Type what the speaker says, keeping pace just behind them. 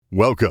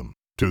Welcome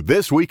to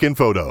This Week in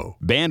Photo.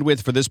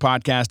 Bandwidth for this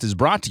podcast is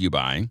brought to you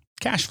by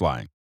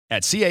CashFly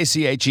at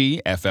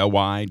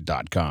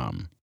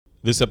CACHEFLY.com.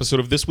 This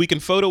episode of This Week in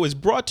Photo is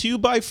brought to you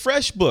by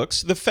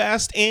FreshBooks, the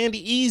fast and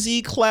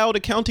easy cloud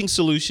accounting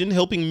solution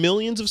helping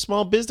millions of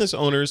small business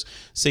owners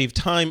save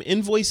time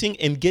invoicing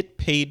and get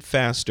paid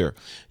faster.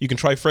 You can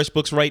try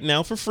FreshBooks right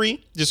now for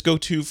free. Just go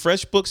to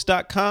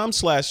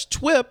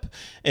freshbooks.com/TWIP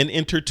and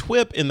enter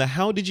TWIP in the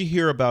How Did You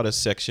Hear About Us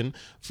section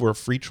for a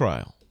free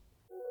trial.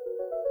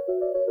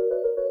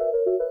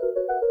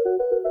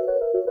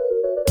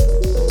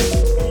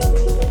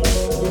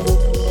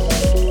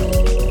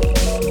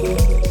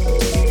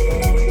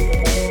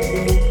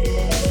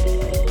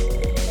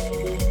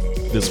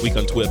 This week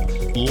on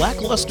TWIP,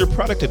 lackluster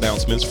product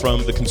announcements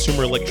from the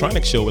Consumer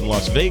Electronics Show in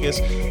Las Vegas.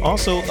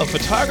 Also, a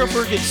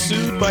photographer gets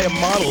sued by a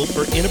model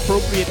for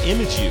inappropriate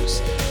image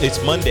use.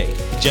 It's Monday,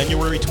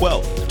 January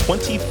 12th,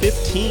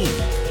 2015,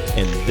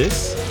 and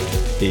this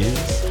is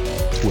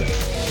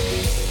TWIP.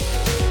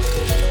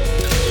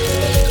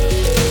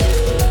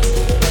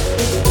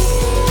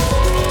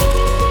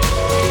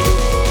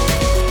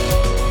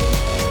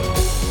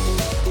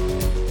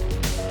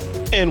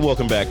 And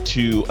welcome back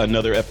to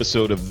another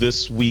episode of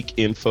This Week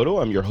in Photo.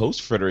 I'm your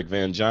host, Frederick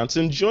Van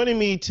Johnson. Joining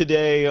me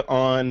today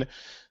on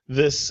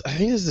this, I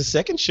think this is the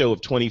second show of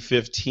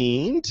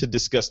 2015 to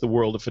discuss the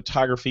world of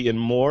photography and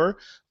more,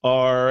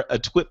 are a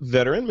TWIP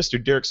veteran,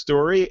 Mr. Derrick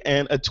Story,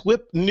 and a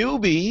TWIP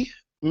newbie,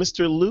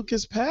 Mr.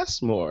 Lucas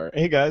Passmore.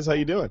 Hey guys, how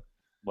you doing?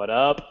 What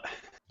up?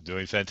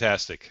 Doing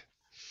fantastic.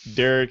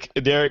 Derrick,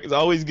 it's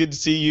always good to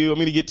see you. I'm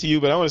going to get to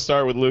you, but I want to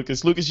start with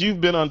Lucas. Lucas, you've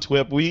been on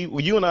TWIP.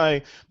 You and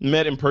I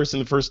met in person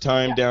the first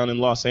time down in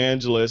Los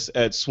Angeles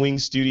at Swing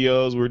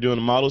Studios. We were doing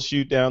a model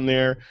shoot down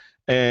there,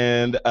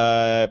 and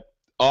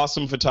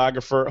awesome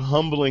photographer,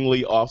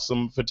 humblingly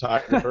awesome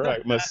photographer, I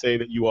must say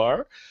that you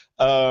are.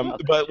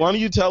 But why don't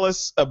you tell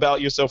us about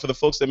yourself for the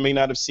folks that may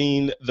not have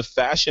seen the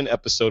fashion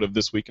episode of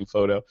This Week in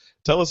Photo.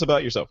 Tell us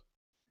about yourself.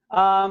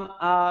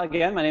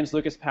 Again, my name is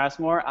Lucas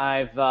Passmore.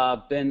 I've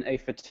been a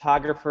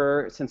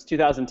photographer since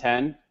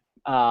 2010.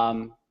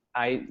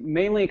 I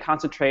mainly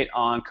concentrate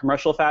on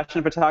commercial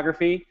fashion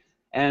photography,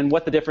 and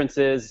what the difference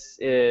is,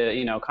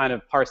 kind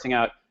of parsing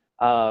out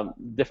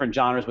different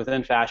genres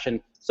within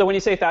fashion. So when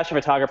you say fashion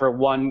photographer,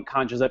 one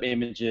conjures up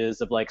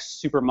images of like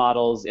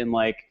supermodels in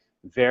like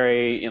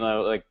very,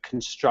 like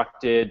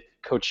constructed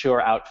couture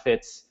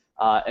outfits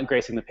and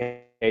gracing the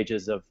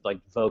pages of like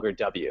Vogue or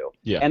W.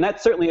 Yeah. And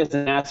that certainly is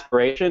an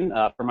aspiration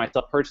for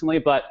myself personally,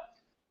 but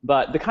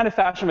the kind of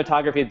fashion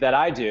photography that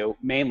I do,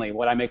 mainly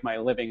what I make my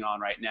living on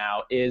right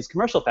now, is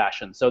commercial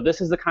fashion. So this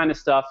is the kind of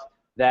stuff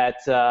that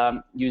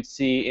you'd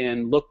see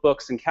in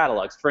lookbooks and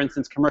catalogs. For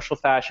instance, commercial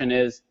fashion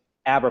is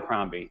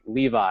Abercrombie,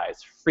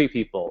 Levi's, Free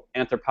People,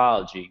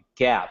 Anthropologie,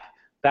 Gap.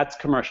 That's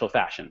commercial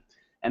fashion.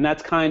 And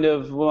that's kind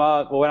of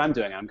what I'm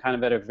doing. I'm kind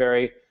of at a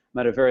very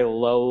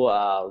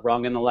low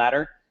rung in the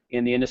ladder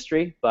in the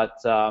industry, but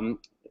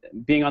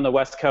being on the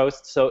West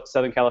Coast, so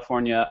Southern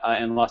California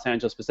and Los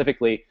Angeles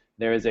specifically,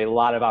 there is a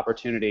lot of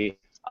opportunity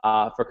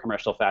for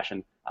commercial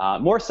fashion.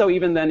 More so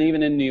even than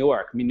in New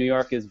York. I mean, New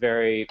York is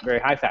very, very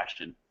high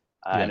fashion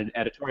and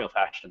editorial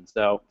fashion.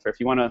 So if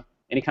you want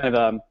any kind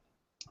of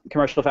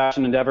commercial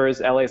fashion endeavors,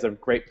 LA is a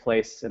great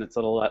place, and it's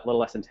a little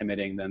less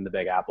intimidating than the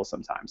Big Apple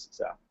sometimes.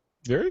 So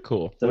very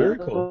cool. So very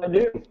cool. What I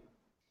do.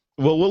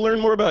 Well, we'll learn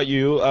more about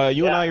you.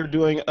 You and I are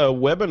doing a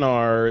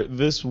webinar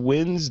this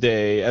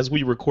Wednesday as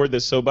we record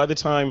this. So by the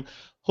time,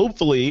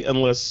 hopefully,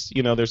 unless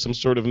there's some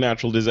sort of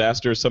natural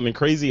disaster or something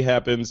crazy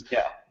happens,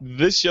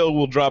 this show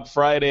will drop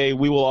Friday.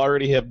 We will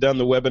already have done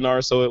the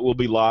webinar, so it will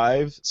be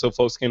live. So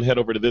folks can head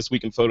over to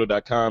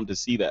thisweekinphoto.com to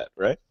see that,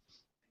 right?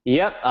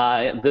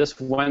 Yep. This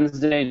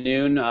Wednesday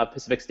noon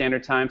Pacific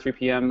Standard Time, 3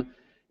 p.m.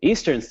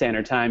 Eastern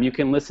Standard Time, you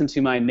can listen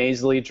to my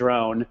nasally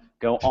drone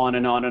go on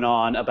and on and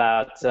on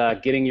about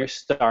getting your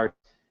start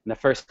and the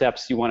first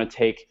steps you want to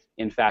take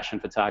in fashion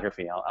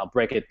photography. I'll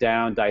break it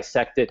down,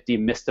 dissect it,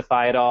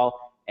 demystify it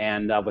all,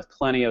 and with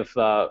plenty of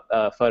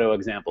photo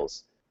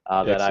examples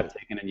that I've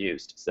taken and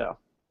used. So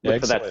look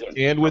for that soon.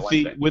 And with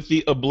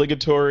the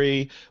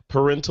obligatory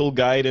parental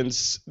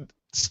guidance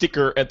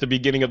sticker at the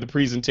beginning of the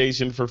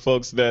presentation for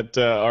folks that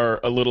are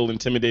a little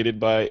intimidated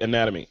by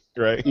anatomy,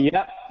 right?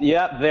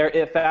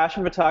 Yep.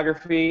 Fashion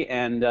photography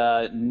and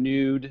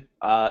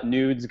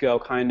nudes go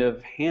kind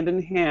of hand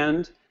in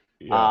hand.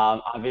 Yeah.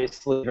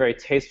 Obviously, very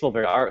tasteful,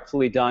 very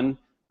artfully done,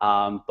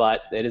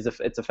 but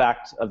it's a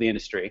fact of the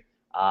industry.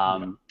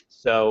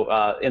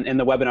 So in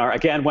the webinar,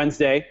 again,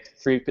 Wednesday,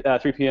 3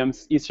 p.m.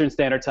 Eastern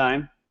Standard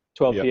Time,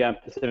 12 p.m.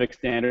 Pacific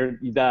Standard.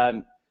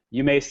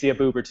 You may see a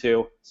boob or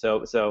two,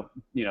 so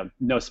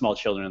no small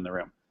children in the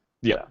room.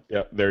 Yeah,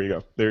 there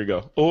you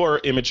go. Or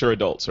immature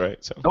adults,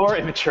 right? So. Or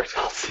immature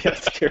adults,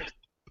 yes.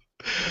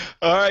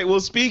 All right, well,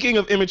 speaking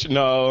of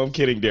no, I'm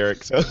kidding,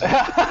 Derrick. So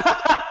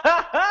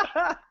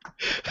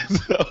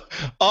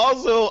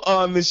also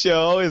on the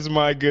show is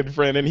my good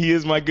friend, and he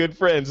is my good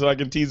friend, so I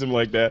can tease him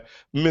like that,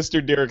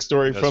 Mr. Derrick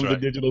Story from The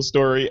Digital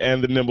Story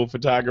and The Nimble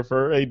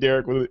Photographer. Hey,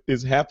 Derrick, what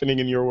is happening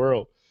in your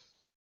world?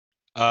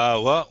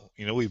 Well,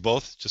 we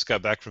both just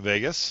got back from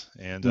Vegas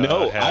and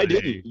No, had I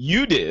didn't. a.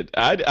 You did.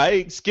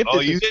 I skipped Oh,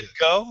 it you this. didn't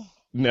go?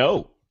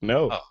 No,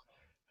 no. Oh,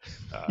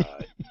 uh,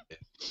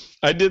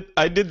 I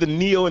did the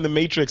Neo in the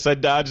Matrix. I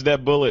dodged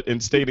that bullet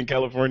and stayed in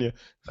California.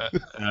 uh,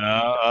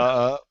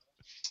 uh,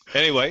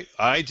 anyway,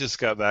 I just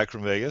got back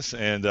from Vegas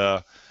and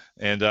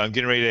I'm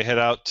getting ready to head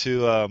out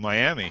to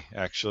Miami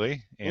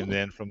actually, and Ooh.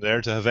 then from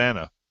there to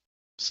Havana.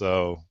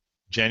 So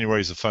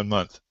January is a fun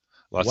month.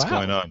 Lots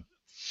going Wow. on.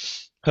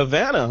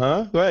 Havana,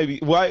 huh?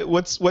 Why?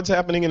 What's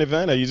happening in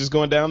Havana? You just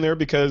going down there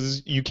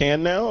because you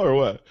can now, or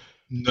what?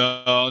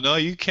 No, no,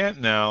 you can't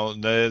now.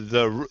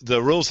 The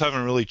rules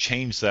haven't really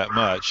changed that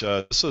much.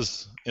 This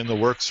was in the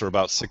works for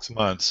about 6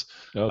 months.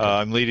 Okay.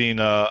 I'm leading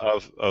a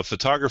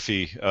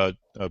photography, a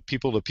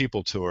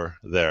people-to-people tour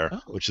there,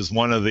 Oh, which is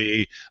one of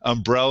the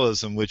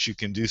umbrellas in which you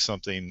can do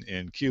something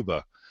in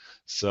Cuba.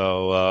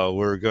 So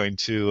I'm going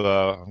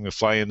to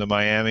fly into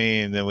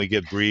Miami, and then we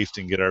get briefed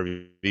and get our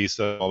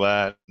visa and all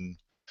that, and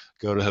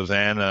go to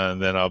Havana,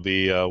 and then I'll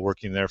be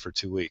working there for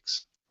 2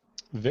 weeks.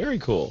 very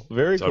cool.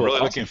 Very So I'm cool. really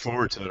Awesome. looking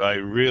forward to it. I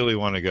really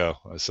want to go.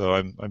 So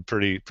I'm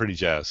pretty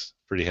jazzed,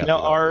 pretty happy Now,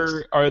 about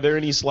this. are there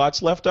any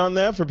slots left on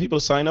that for people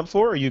to sign up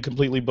for? Or are you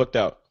completely booked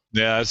out?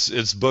 Yeah,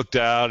 it's booked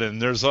out,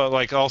 and there's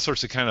like all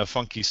sorts of kind of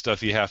funky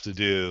stuff you have to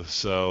do.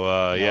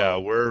 So yeah,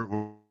 Oh, we're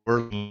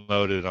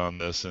loaded on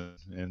this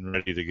and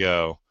ready to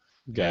go.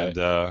 got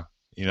And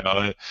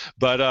it.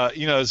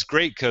 it's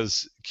great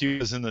because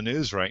Cuba's in the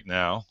news right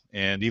now,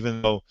 and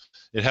even though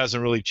it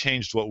hasn't really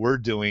changed what we're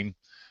doing,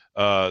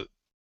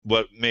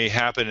 what may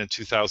happen in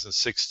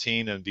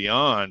 2016 and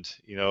beyond,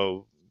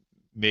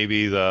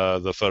 maybe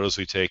the photos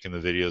we take and the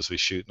videos we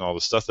shoot and all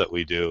the stuff that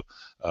we do,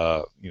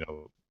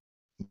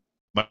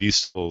 might be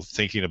useful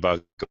thinking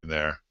about going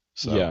there.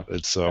 So Yeah,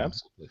 it's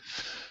absolutely.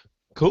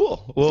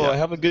 Cool. Well, yeah.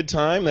 have a good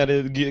time.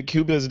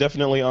 Cuba is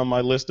definitely on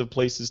my list of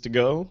places to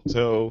go.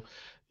 So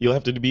you'll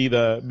have to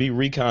be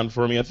recon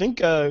for me. I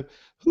think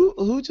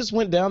who just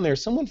went down there?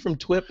 Someone from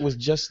TWIP was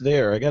just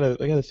there. I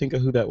gotta think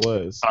of who that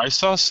was. I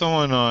saw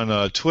someone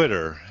on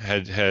Twitter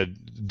had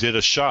did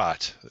a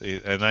shot,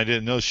 and I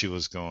didn't know she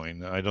was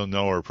going. I don't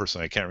know her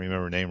personally. I can't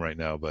remember her name right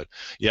now, but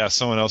yeah,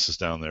 someone else is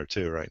down there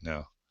too right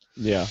now.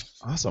 Yeah.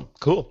 Awesome.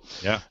 Cool.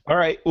 Yeah. All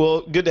right.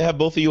 Well, good to have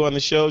both of you on the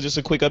show. Just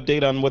a quick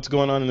update on what's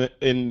going on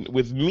in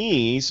with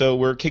me. So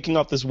we're kicking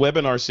off this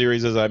webinar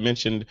series, as I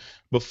mentioned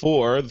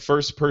before. The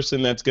first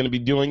person that's going to be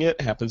doing it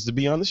happens to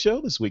be on the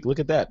show this week. Look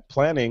at that.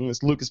 Planning.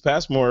 This Lucas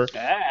Passmore is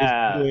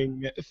Yeah.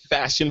 doing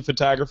fashion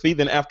photography.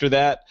 Then after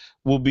that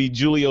will be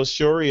Giulio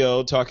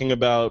Sciorio talking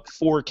about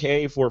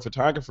 4K for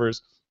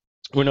photographers.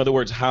 Or in other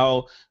words,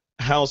 how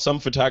some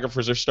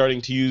photographers are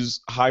starting to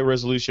use high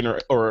resolution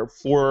or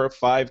 4,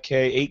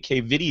 5K,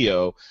 8K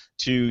video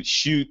to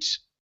shoot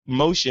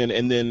motion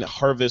and then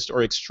harvest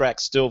or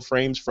extract still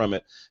frames from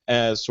it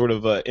as sort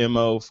of a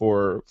MO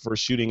for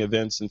shooting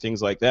events and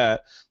things like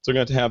that. So we're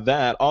going to have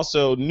that.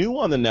 Also, new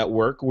on the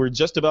network, we're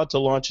just about to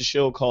launch a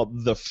show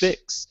called The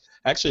Fix.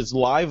 Actually, it's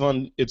live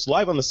on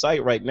the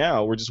site right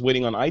now. We're just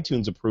waiting on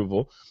iTunes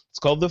approval. It's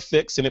called The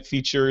Fix, and it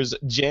features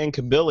Jan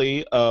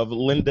Kabili of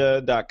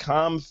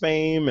lynda.com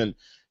fame, and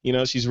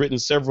she's written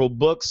several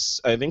books.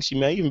 I think she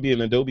may even be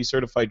an Adobe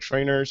certified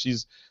trainer.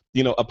 She's,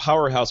 a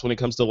powerhouse when it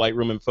comes to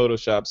Lightroom and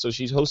Photoshop. So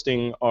she's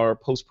hosting our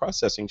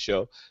post-processing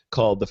show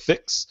called The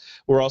Fix.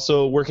 We're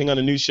also working on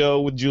a new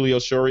show with Giulio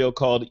Sciorio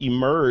called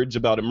Emerge,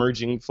 about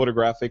emerging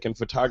photographic and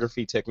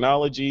photography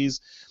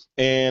technologies.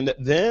 And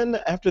then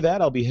after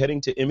that, I'll be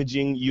heading to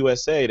Imaging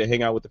USA to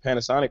hang out with the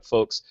Panasonic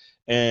folks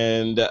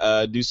and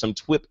do some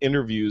TWIP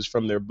interviews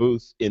from their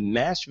booth in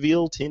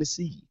Nashville,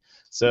 Tennessee.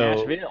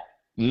 So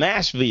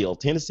Nashville,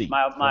 Tennessee.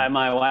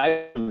 My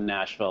wife from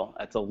Nashville.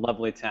 That's a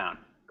lovely town.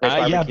 Great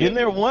barbecue. Yeah, I've been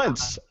there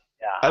once.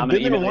 Yeah, I've I'm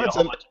been gonna there email you once. a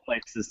whole bunch of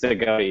places to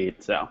go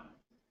eat. So.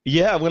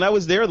 Yeah, when I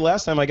was there the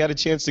last time, I got a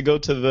chance to go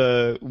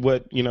to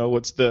what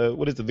is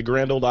it, the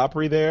Grand Ole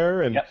Opry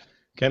there, and Yep.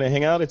 kind of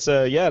hang out. It's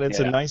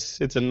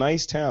a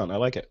nice town. I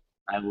like it.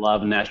 I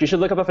love Nashville. You should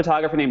look up a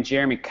photographer named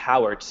Jeremy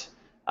Cowart.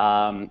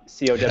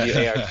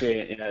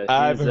 Cowart.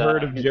 I've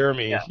heard of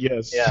Jeremy. Yeah,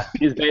 Yes. yeah,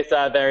 he's based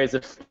out there. He's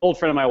an old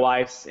friend of my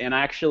wife's, and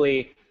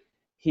actually,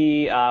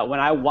 when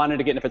I wanted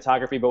to get into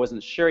photography but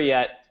wasn't sure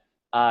yet,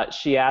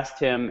 she asked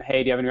him,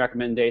 "Hey, do you have any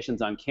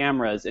recommendations on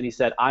cameras?" And he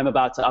said, "I'm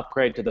about to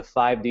upgrade to the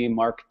 5D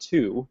Mark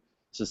II.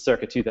 This is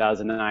circa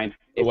 2009.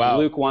 If Wow.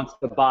 Luke wants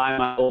to buy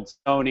my old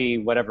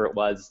Sony, whatever it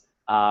was,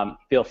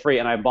 feel free."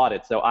 And I bought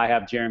it. So I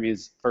have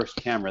Jeremy's first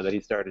camera that he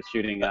started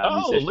shooting.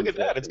 Look at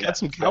that. It's got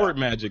some Cowart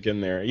magic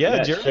in there.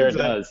 Yeah, sure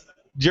does.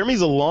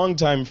 Jeremy's a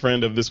longtime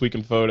friend of This Week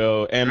in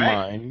Photo and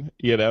Right.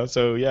 mine,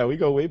 so yeah, we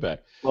go way back.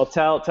 Well,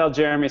 tell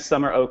Jeremy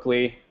Summer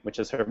Oakley, which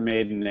is her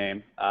maiden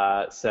name,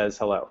 says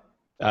hello.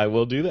 I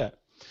will do that.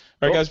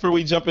 All right, guys, before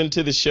we jump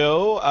into the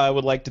show, I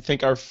would like to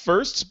thank our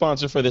first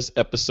sponsor for this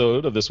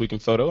episode of This Week in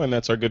Photo, and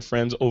that's our good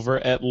friends over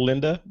at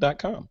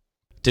lynda.com.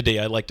 Today,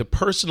 I'd like to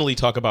personally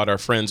talk about our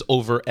friends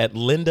over at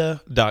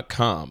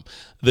lynda.com.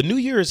 The new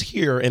year is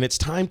here, and it's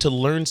time to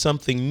learn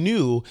something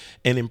new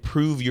and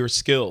improve your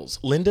skills.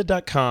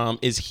 Lynda.com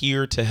is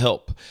here to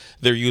help.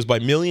 They're used by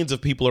millions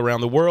of people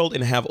around the world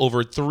and have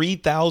over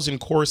 3,000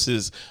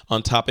 courses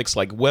on topics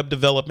like web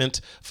development,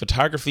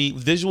 photography,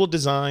 visual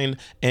design,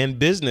 and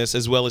business,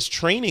 as well as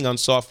training on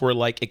software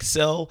like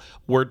Excel,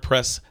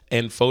 WordPress,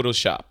 and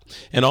Photoshop.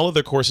 And all of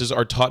their courses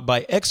are taught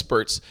by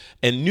experts,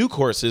 and new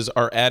courses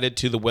are added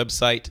to the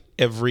website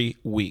every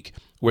week.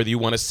 Whether you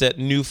want to set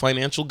new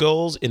financial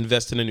goals,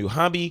 invest in a new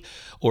hobby,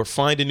 or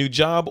find a new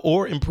job,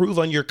 or improve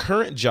on your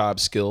current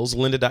job skills,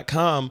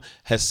 lynda.com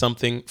has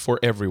something for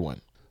everyone.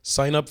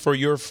 Sign up for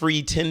your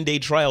free 10-day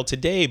trial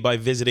today by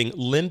visiting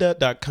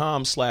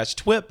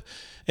lynda.com/twip.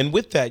 And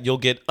with that, you'll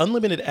get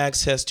unlimited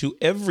access to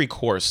every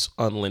course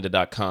on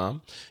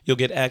lynda.com. You'll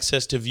get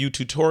access to view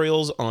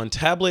tutorials on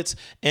tablets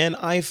and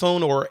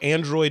iPhone or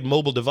Android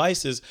mobile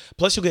devices.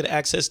 Plus, you'll get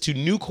access to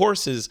new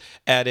courses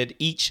added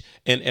each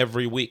and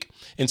every week.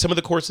 And some of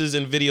the courses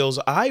and videos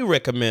I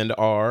recommend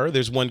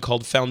there's one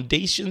called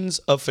Foundations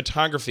of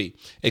Photography,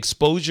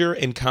 Exposure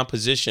and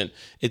Composition.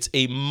 It's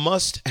a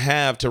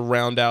must-have to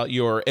round out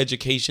your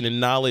education and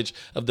knowledge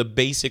of the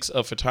basics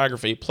of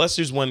photography. Plus,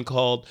 there's one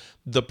called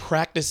The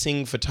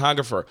Practicing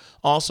Photographer,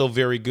 also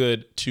very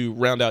good to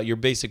round out your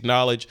basic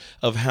knowledge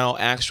of how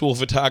actual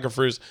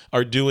photographers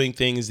are doing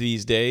things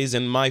these days.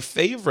 And my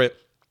favorite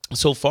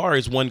so far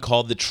is one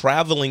called the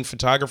Traveling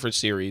Photographer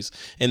Series,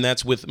 and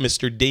that's with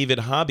Mr. David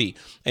Hobby.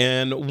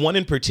 And one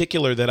in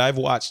particular that I've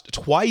watched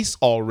twice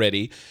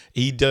already,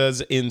 he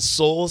does in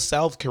Seoul,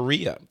 South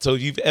Korea. So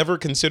if you've ever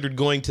considered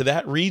going to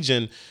that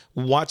region,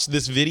 watch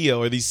this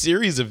video or these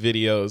series of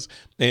videos,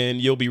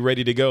 and you'll be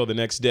ready to go the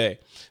next day.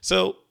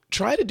 So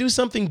try to do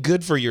something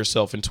good for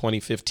yourself in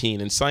 2015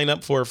 and sign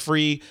up for a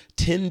free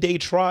 10-day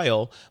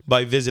trial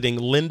by visiting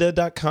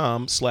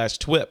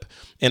lynda.com/twip.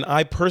 And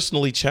I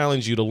personally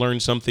challenge you to learn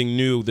something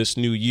new this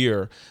new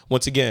year.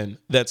 Once again,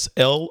 that's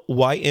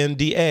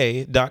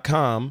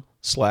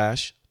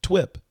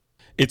lynda.com/twip.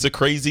 It's a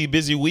crazy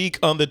busy week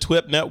on the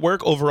TWIP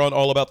network. Over on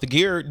All About the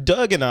Gear,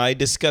 Doug and I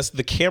discussed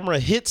the camera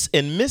hits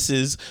and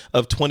misses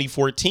of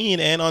 2014.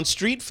 And on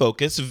Street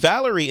Focus,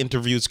 Valerie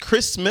interviews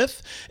Chris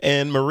Smith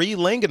and Marie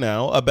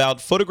Langenau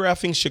about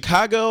photographing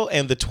Chicago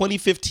and the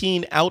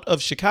 2015 Out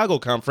of Chicago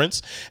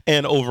conference.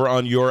 And over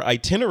on Your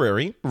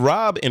Itinerary,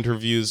 Rob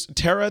interviews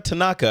Tara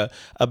Tanaka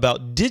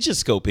about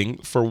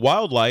digiscoping for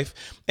wildlife.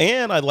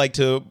 And I'd like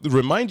to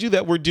remind you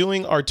that we're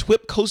doing our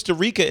TWIP Costa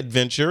Rica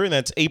adventure, and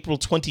that's April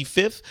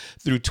 25th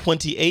through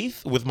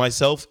 28th with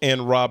myself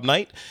and Rob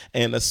Knight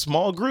and a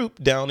small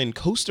group down in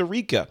Costa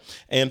Rica.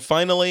 And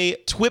finally,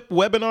 TWIP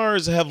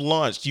webinars have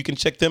launched. You can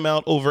check them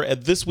out over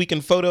at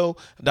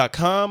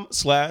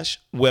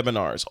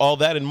thisweekinphoto.com/webinars. All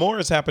that and more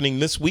is happening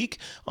this week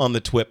on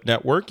the TWIP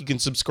network. You can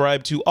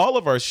subscribe to all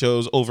of our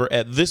shows over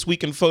at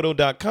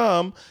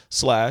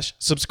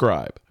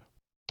thisweekinphoto.com/subscribe.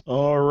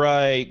 All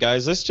right,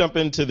 guys, let's jump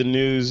into the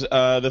news.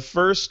 The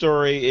first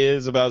story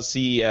is about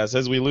CES.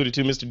 As we alluded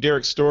to, Mr.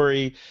 Derrick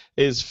Story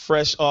is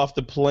fresh off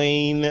the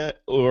plane,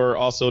 or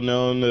also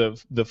known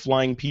as the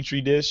flying petri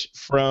dish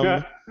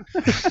from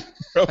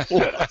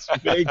Las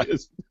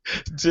Vegas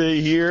to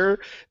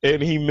here,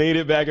 and he made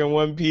it back in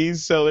one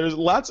piece. So there's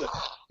lots of,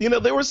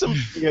 there were some,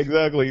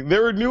 exactly.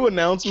 There were new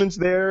announcements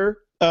there.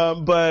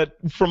 But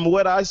from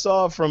what I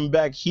saw from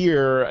back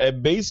here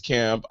at base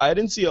camp, I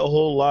didn't see a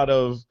whole lot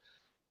of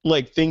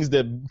things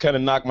that kind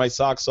of knock my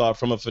socks off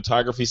from a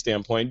photography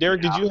standpoint.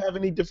 Derrick, did you have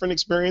any different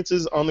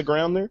experiences on the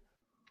ground there?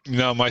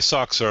 No, my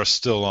socks are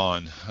still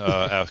on,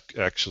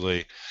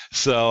 actually.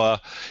 So,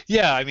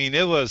 yeah, I mean,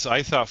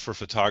 I thought for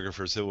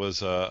photographers, it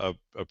was a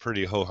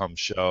pretty ho-hum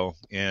show.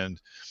 And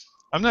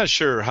I'm not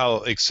sure how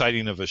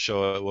exciting of a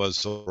show it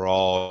was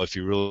overall if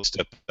you really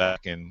step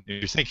back and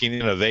you're thinking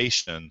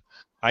innovation.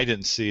 I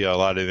didn't see a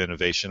lot of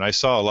innovation. I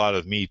saw a lot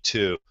of Me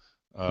Too.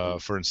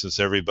 For instance,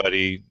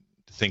 everybody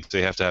thinks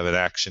they have to have an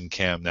action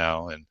cam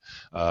now, and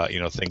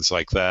things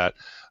like that.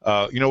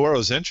 Where it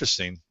was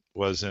interesting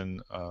was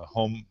in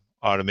home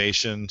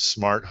automation,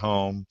 smart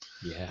home,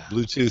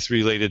 Bluetooth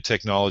related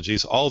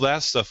technologies. All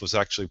that stuff was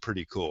actually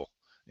pretty cool,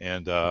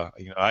 and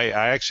I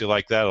actually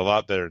like that a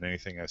lot better than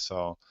anything I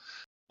saw.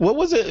 What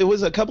was it? It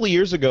was a couple of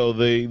years ago,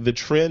 the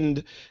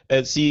trend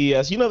at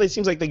CES. It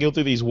seems like they go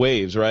through these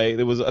waves, right?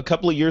 It was a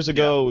couple of years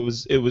ago.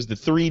 It was the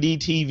 3D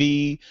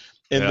TV.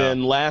 And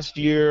then last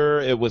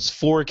year it was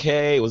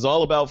 4K. It was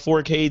all about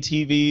 4K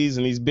TVs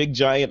and these big,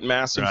 giant,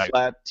 massive,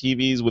 flat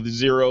TVs with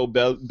zero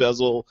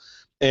bezel.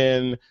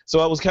 And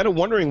so I was kind of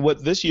wondering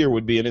what this year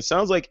would be. And it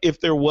sounds like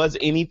if there was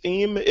any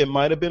theme, it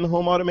might have been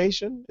home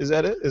automation. Is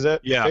that it? Is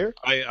that fair?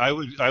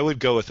 I would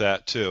go with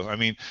that too. I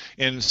mean,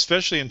 and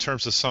especially in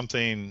terms of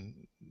something,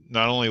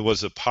 not only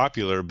was it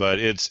popular, but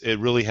it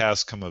really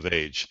has come of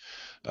age.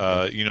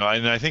 And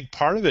I think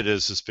part of it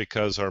is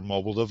because our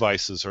mobile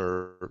devices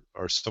are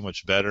so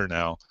much better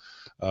now.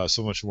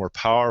 so much more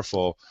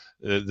powerful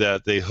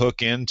that they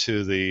hook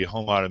into the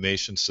home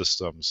automation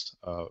systems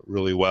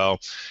really well,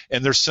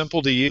 and they're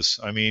simple to use.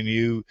 I mean,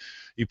 you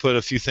put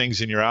a few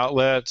things in your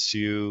outlets,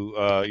 you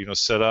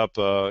set up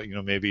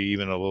maybe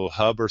even a little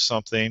hub or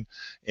something,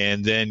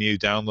 and then you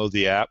download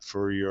the app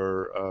for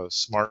your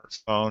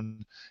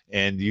smartphone,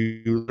 and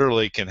you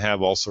literally can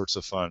have all sorts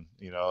of fun.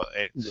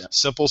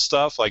 Simple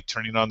stuff like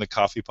turning on the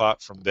coffee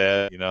pot from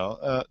bed,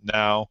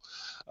 now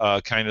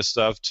kind of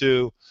stuff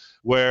too,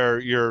 where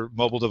your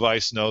mobile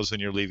device knows when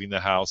you're leaving the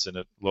house, and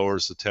it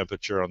lowers the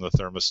temperature on the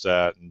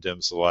thermostat and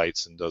dims the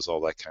lights and does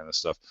all that kind of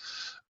stuff.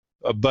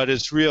 But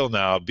it's real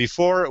now.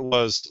 Before it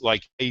was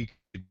like, hey, you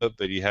could do it,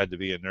 but you had to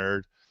be a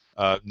nerd.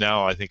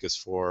 Now I think it's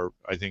for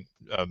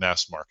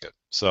mass market.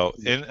 So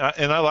and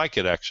I like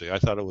it, actually. I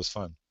thought it was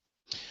fun.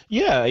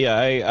 Yeah,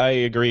 I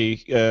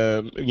agree.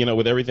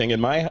 With everything,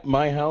 and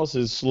my house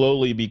is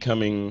slowly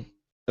becoming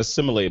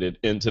assimilated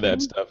into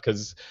that stuff,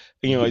 because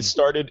it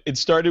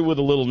started with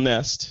a little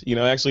nest.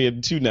 Actually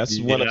had two nests,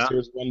 one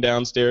upstairs, one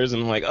downstairs,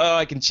 and I'm like, oh,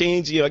 I can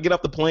change. I get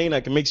off the plane, I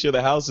can make sure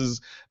the house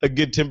is a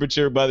good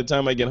temperature by the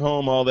time I get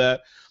home, all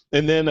that,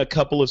 and then a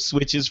couple of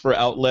switches for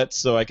outlets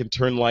so I can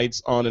turn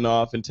lights on and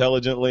off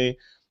intelligently.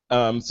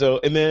 And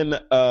then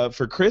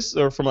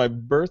for my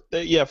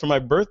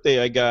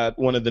birthday, I got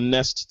one of the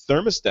Nest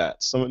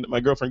thermostats.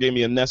 My girlfriend gave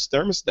me a Nest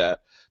thermostat,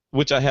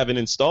 which I haven't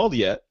installed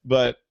yet,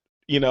 but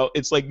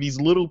it's like these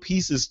little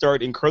pieces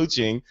start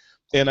encroaching,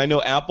 and I know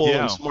Apple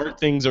and Smart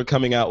Things are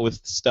coming out with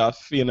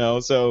stuff,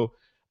 so,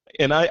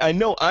 and I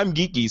know I'm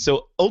geeky,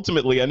 so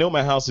ultimately I know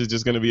my house is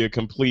just going to be a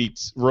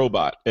complete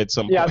robot at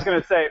some point. Yeah, I was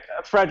going to say,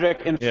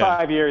 Frederick, in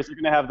 5 years, you're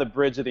going to have the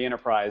bridge of the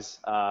Enterprise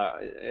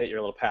at your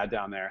little pad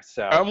down there.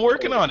 So I'm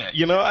working on it.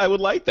 I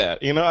would like that.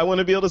 I want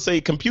to be able to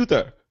say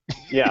computer.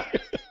 Yeah,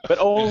 but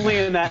only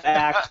in that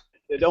act.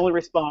 It only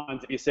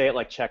responds if you say it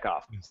like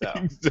Chekhov. So.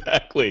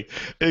 Exactly.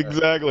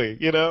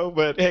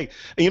 But hey,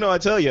 I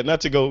tell you,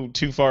 not to go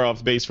too far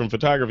off base from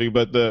photography,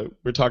 but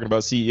we're talking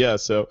about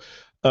CES, so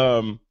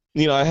I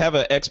have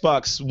an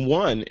Xbox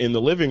One in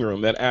the living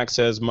room that acts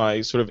as my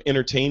sort of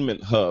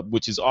entertainment hub,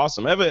 which is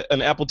awesome. I have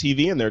an Apple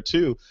TV in there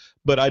too,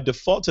 but I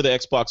default to the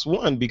Xbox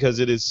One because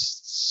it is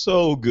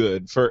so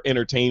good for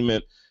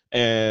entertainment,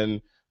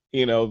 and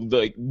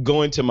like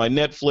going to my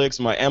Netflix,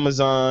 my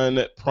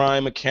Amazon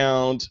Prime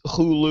account,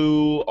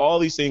 Hulu, all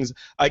these things.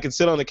 I can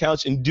sit on the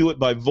couch and do it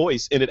by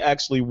voice, and it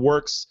actually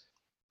works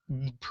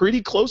pretty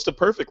close to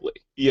perfectly.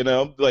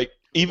 Like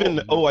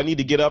even, I need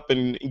to get up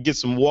and get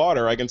some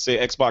water, I can say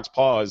Xbox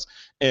pause,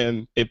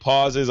 and it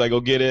pauses. I go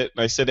get it,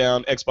 and I sit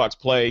down, Xbox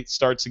play,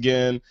 starts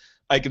again.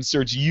 I can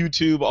search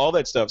YouTube, all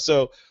that stuff.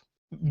 So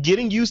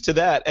getting used to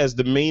that as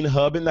the main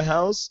hub in the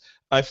house,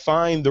 I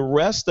find the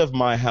rest of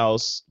my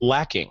house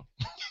lacking.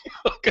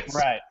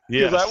 Right.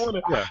 Because I want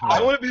to be able to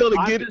I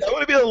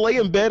want to be able to lay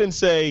in bed and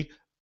say,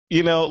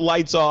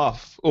 lights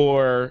off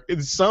or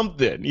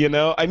something.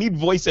 I need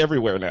voice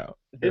everywhere now.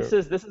 This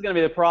is going to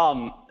be the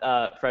problem,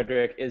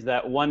 Frederick, is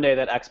that one day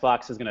that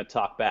Xbox is going to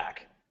talk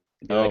back.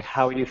 Be like,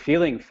 how are you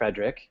feeling,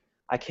 Frederick?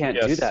 I can't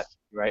do that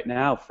right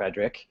now,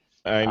 Frederick.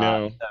 I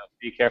know. So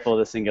be careful of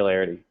the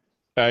singularity.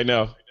 I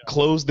know.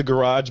 Close the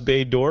garage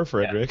bay door,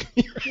 Frederick.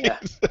 Yeah.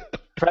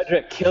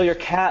 Frederick, kill your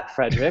cat,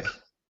 Frederick.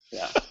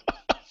 Yeah.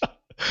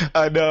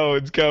 I know,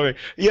 it's coming.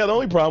 Yeah, the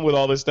only problem with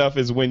all this stuff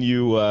is when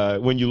you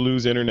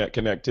lose internet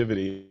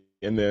connectivity,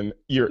 and then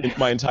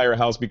my entire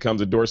house becomes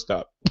a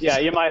doorstop. Yeah,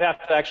 you might have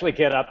to actually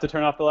get up to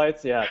turn off the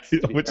lights. Yeah,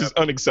 which is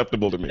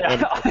unacceptable to me.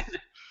 Yeah.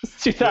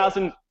 It's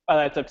 2000.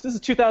 This is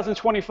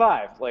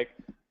 2025. Like.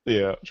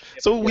 Yeah.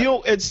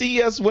 So at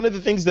CES, one of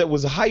the things that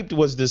was hyped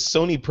was this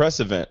Sony press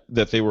event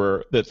that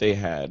they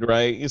had,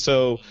 right?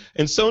 So,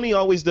 and Sony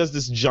always does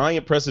this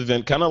giant press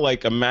event, kind of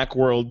like a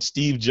Macworld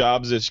Steve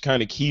Jobs-ish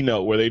kind of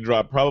keynote, where they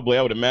drop probably,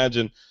 I would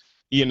imagine,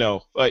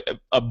 like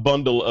a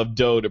bundle of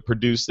dough to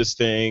produce this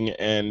thing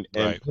and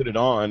put it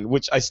on,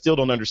 which I still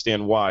don't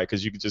understand why,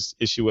 because you could just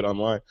issue it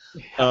online.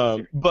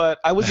 But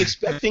I was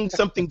expecting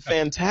something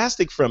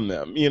fantastic from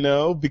them,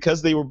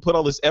 because they put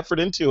all this effort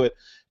into it.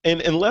 And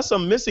unless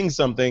I'm missing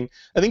something,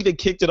 I think they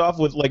kicked it off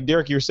with, like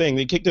Derrick, you were saying,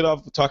 they kicked it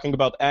off talking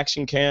about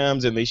action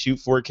cams, and they shoot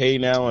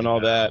 4K now and all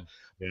that.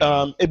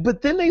 Yeah.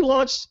 But then they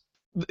launched,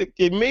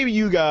 maybe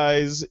you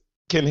guys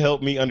can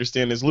help me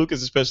understand this.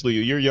 Lucas, especially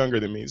you. You're younger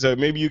than me, so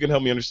maybe you can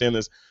help me understand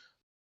this.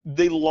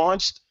 They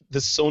launched the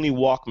Sony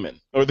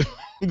Walkman, or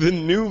the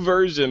new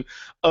version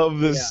of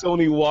the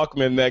Sony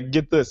Walkman that,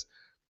 get this,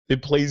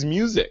 it plays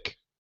music,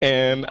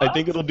 and I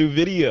think it'll do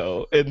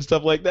video and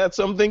stuff like that.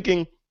 So I'm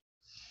thinking,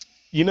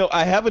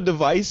 I have a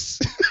device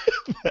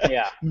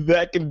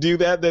that can do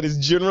that is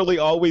generally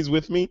always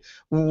with me.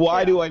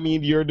 Why do I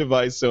need your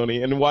device,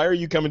 Sony? And why are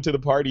you coming to the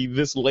party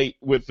this late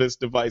with this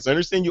device? I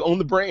understand you own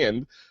the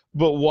brand,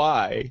 but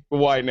why?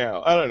 Why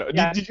now? I don't know.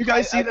 Yeah, did you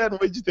guys see that, and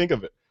what did you think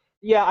of it?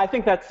 Yeah, I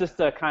think that's just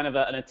a kind of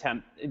an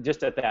attempt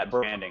just at that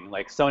branding.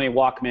 Like, Sony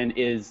Walkman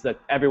is that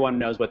everyone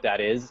knows what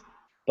that is,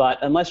 but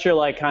unless you're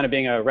like kind of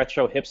being a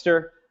retro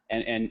hipster,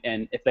 and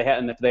if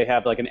they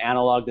have like an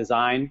analog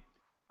design,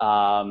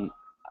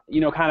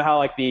 kind of how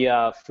like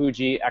the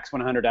Fuji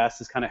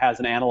X100S has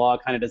an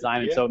analog kind of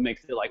design, and Yeah. so it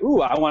makes it like,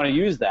 ooh, I want to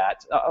use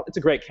that. It's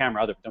a great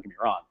camera, don't get me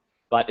wrong,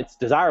 but it's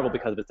desirable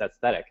because of its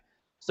aesthetic.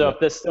 So if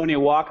this Sony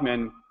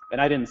Walkman, and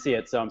I didn't see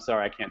it, so I'm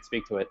sorry I can't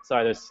speak to it.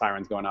 Sorry, there's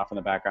sirens going off in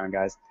the background,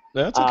 guys.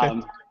 That's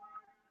okay.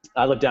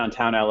 I live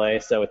downtown LA,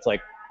 so it's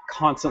like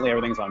constantly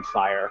everything's on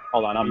fire.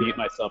 Hold on, I'll mute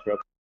myself real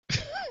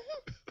quick.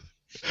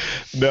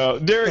 No,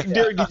 Derrick,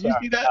 did you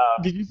see that?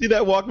 Did you see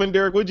that Walkman,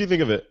 Derrick? What did you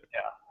think of it?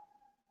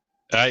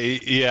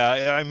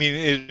 I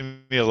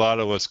mean, it a lot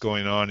of what's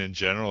going on in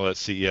general at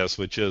CES,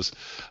 which is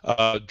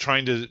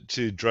trying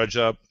to dredge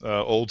up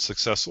old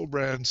successful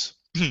brands.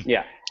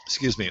 Yeah.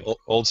 Excuse me,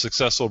 old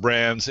successful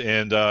brands,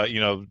 and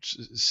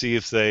see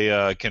if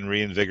they can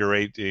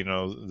reinvigorate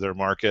their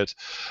market,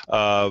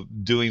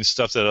 doing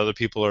stuff that other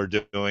people are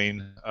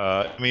doing.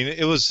 I mean,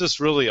 it was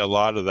just really a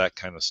lot of that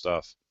kind of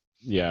stuff.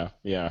 Yeah.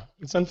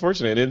 It's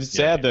unfortunate. It's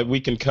sad that we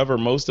can cover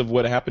most of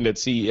what happened at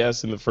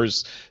CES in the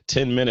first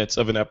 10 minutes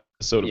of an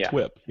episode of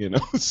TWIP.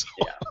 So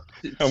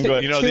I'm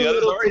glad. The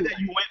other sorry that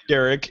you went,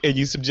 Derrick, and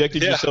you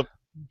subjected yourself to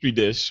a petri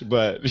dish,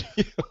 but.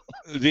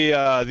 The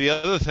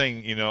other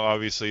thing,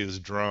 obviously, is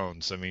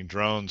drones. I mean,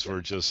 drones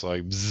were just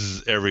like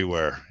bzzz,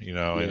 everywhere,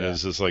 and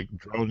it's just like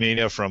drone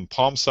mania, from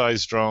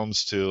palm-sized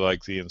drones to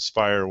like the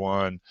Inspire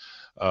one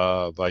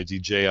by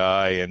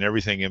DJI and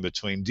everything in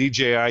between.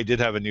 DJI did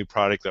have a new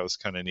product that was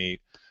kind of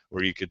neat,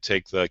 where you could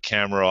take the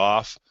camera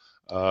off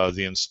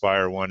the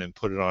Inspire one and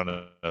put it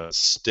on a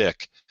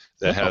stick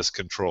that has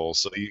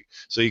controls.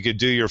 So you could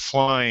do your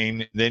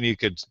flying, then you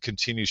could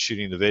continue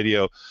shooting the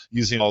video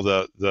using all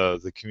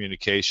the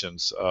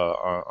communications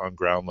on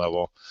ground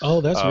level.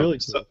 Oh, that's really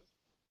cool. So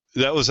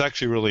that was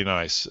actually really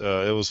nice.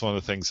 It was one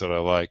of the things that I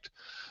liked.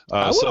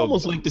 I would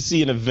almost like to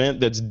see an event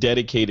that's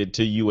dedicated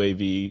to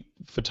UAV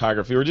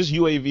photography, or just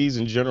UAVs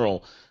in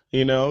general.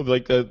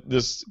 Like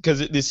this,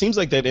 because it seems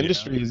like that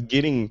industry is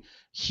getting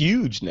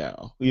huge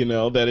now.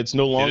 That it's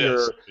no longer.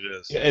 It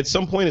is. At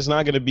some point, it's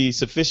not going to be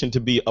sufficient to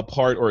be a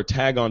part or a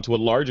tag on to a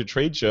larger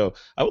trade show.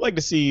 I would like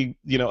to see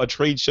a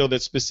trade show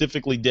that's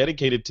specifically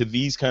dedicated to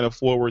these kind of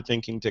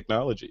forward-thinking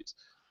technologies.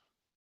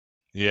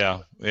 Yeah,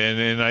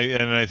 and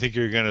I think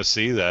you're going to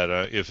see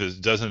that if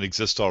it doesn't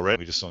exist already,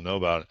 we just don't know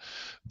about it.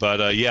 But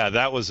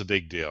that was a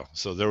big deal.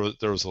 So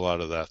there was a lot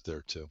of that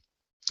there too.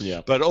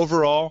 Yeah. But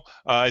overall,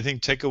 I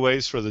think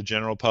takeaways for the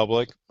general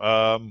public,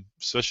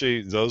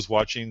 especially those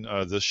watching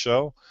this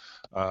show,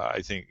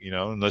 I think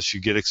unless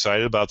you get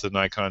excited about the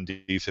Nikon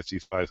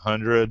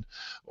D5500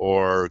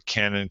 or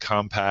Canon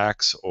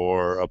Compacts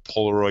or a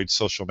Polaroid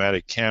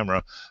Socialmatic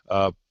camera,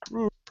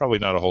 probably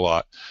not a whole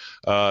lot.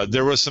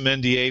 There was some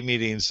NDA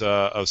meetings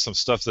of some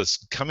stuff that's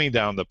coming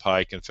down the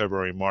pike in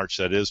February, March.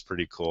 That is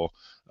pretty cool.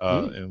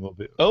 And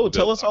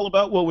tell us all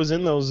about what was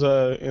in those.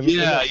 That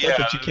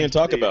you can't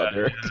talk about,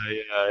 Derrick.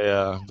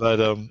 Yeah.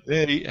 But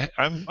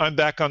I'm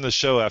back on the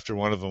show after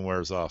one of them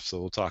wears off, so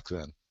we'll talk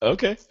then.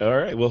 Okay. All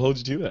right. We'll hold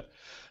you to that.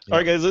 Yeah. All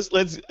right, guys.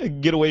 Let's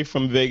get away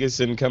from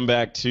Vegas and come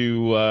back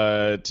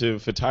to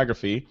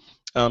photography.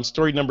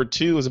 Story number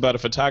 2 is about a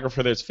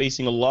photographer that's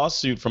facing a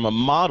lawsuit from a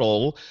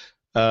model,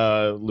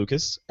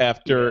 Lucas,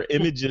 after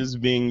images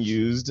being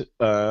used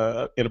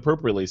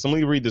inappropriately. So let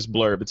me read this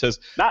blurb. It says,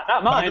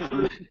 Not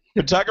mine.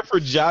 Photographer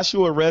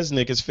Joshua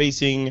Resnick is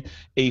facing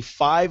a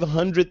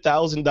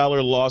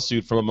 $500,000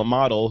 lawsuit from a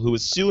model who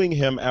is suing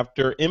him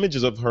after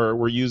images of her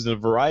were used in a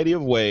variety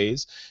of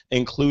ways,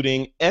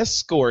 including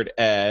escort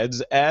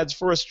ads, ads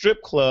for a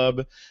strip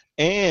club,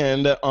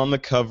 and on the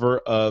cover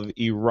of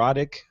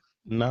erotic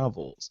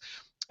novels.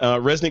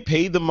 Resnick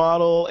paid the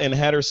model and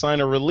had her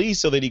sign a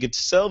release so that he could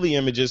sell the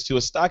images to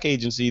a stock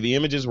agency. The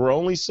images were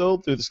only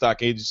sold through the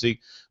stock agency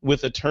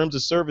with a terms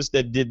of service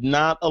that did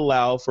not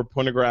allow for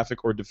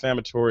pornographic or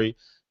defamatory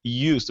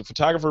use. The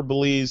photographer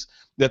believes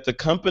that the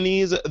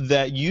companies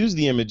that use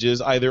the images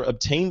either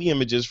obtained the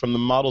images from the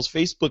model's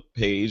Facebook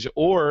page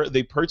or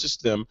they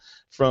purchased them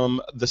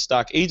from the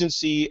stock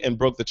agency and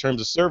broke the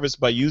terms of service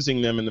by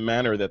using them in the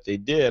manner that they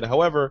did.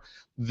 However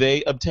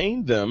they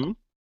obtained them,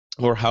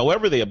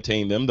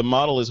 the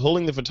model is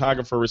holding the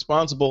photographer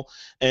responsible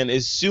and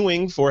is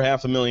suing for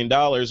 $500,000.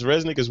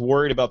 Resnick is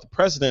worried about the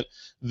precedent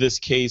this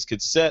case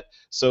could set,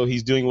 so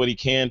he's doing what he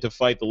can to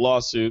fight the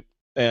lawsuit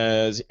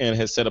and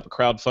has set up a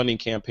crowdfunding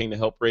campaign to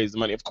help raise the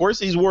money. Of course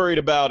he's worried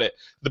about it.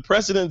 The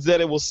precedent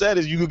that it will set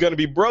is you're going to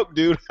be broke,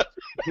 dude.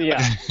 Yeah.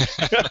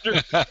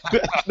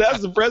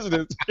 That's the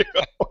precedent.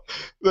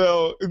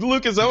 So,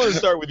 Lucas, I want to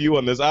start with you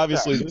on this.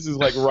 Obviously, this is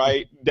like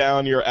right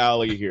down your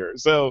alley here.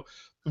 So,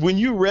 when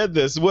you read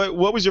this, what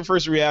was your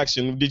first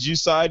reaction? Did you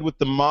side with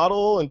the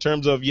model in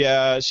terms of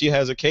she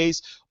has a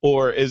case,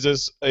 or is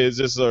this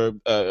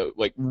a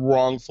like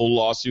wrongful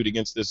lawsuit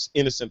against this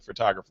innocent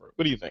photographer?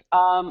 What do you think?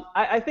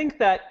 I think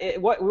that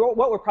what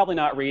we're probably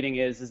not reading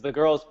is the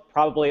girl's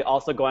probably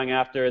also going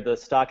after the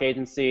stock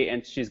agency,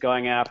 and she's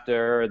going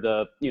after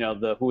the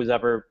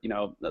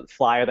the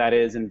flyer that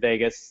is in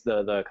Vegas,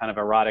 the kind of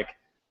erotic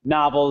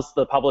novels,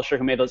 the publisher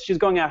who made those. She's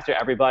going after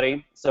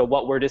everybody. So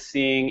what we're just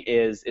seeing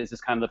is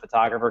just kind of the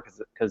photographer,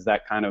 because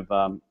that kind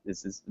of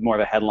is more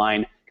of a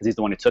headline because he's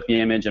the one who took the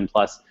image, and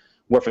plus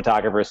we're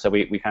photographers, so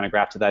we kind of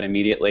graphed to that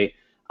immediately.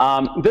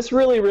 This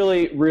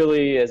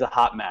really is a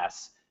hot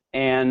mess.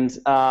 And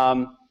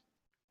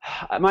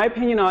my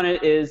opinion on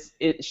it is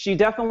she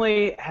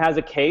definitely has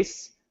a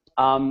case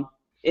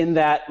in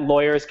that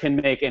lawyers can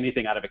make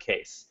anything out of a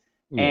case.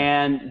 Yeah.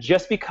 And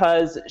just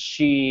because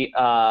she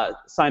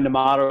signed a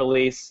model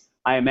release,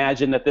 I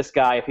imagine that this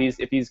guy,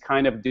 if he's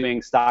kind of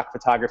doing stock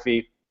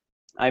photography,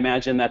 I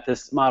imagine that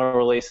this model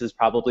release is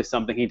probably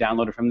something he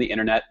downloaded from the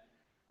internet,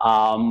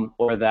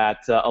 or that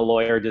a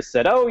lawyer just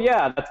said, oh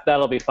yeah,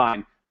 that'll be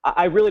fine.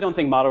 I really don't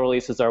think model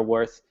releases are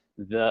worth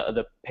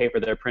the paper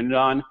they're printed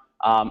on.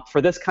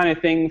 For this kind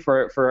of thing,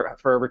 for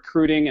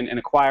recruiting and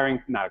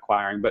acquiring, not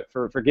acquiring, but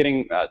for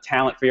getting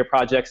talent for your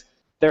projects,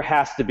 there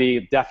has to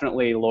be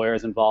definitely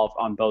lawyers involved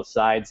on both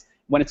sides.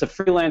 When it's a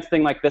freelance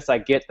thing like this, I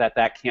get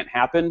that can't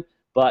happen,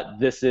 but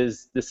this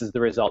is the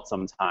result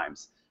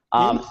sometimes.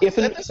 If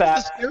in fact,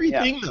 the scary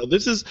thing though,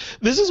 this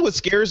is what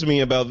scares me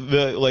about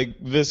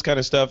this kind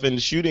of stuff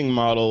and shooting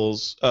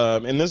models,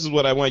 and this is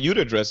what I want you to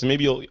address. And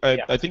maybe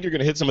I think you're going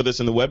to hit some of this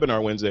in the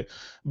webinar Wednesday,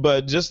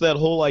 but just that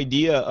whole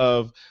idea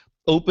of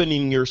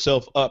opening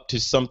yourself up to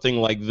something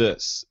like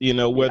this,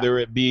 whether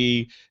it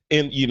be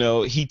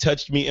he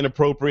touched me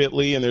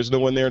inappropriately and there's no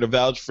one there to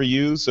vouch for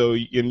you, so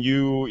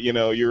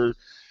you're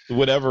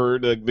whatever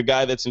the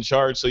guy that's in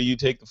charge, so you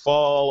take the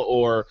fall,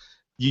 or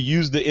you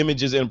use the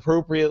images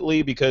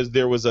inappropriately because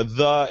there was a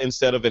 "the"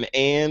 instead of an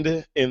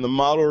 "and" in the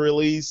model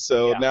release,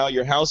 so now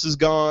your house is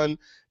gone.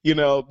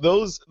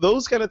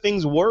 Those kind of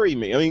things worry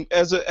me. I mean,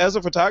 as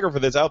a photographer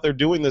that's out there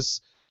doing this,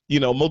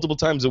 multiple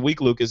times a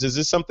week, Lucas, is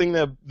this something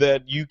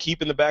that you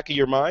keep in the back of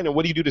your mind, and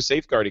what do you do to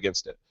safeguard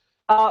against it?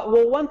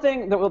 Well, one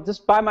thing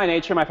just by my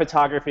nature, my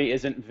photography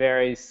isn't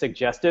very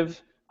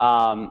suggestive.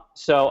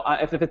 So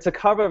if it's a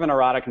cover of an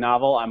erotic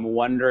novel, I'm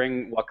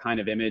wondering what kind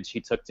of image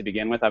he took to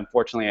begin with.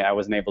 Unfortunately, I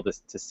wasn't able to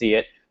see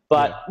it.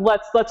 But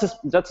let's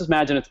just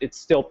imagine it's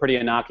still pretty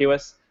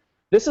innocuous.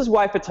 This is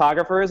why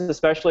photographers,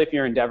 especially if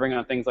you're endeavoring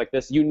on things like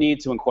this, you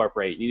need to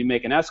incorporate. You need to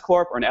make an S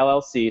corp or an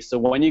LLC, so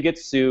when you get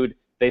sued,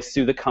 they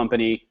sue the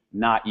company,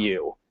 not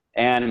you.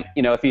 And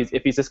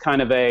if he's just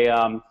kind of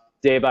a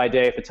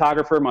day-by-day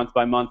photographer,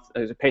 month-by-month,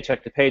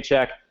 paycheck to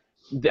paycheck,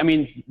 I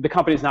mean, the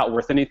company's not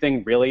worth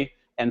anything really.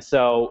 And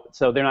so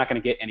they're not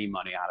going to get any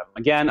money out of them.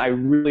 Again, I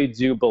really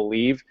do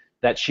believe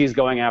that she's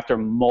going after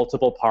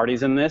multiple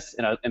parties in this,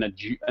 in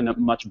a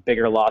much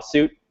bigger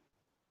lawsuit.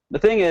 The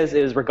thing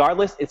is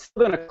regardless, it's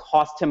still going to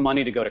cost him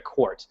money to go to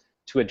court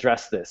to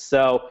address this.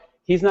 So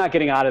he's not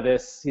getting out of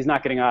this. He's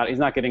not getting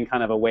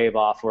kind of a wave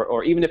off,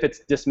 or even if it's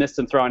dismissed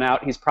and thrown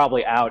out, he's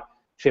probably out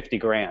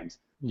 $50,000.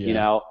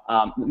 Yeah.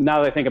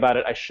 Now that I think about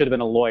it, I should have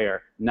been a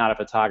lawyer, not a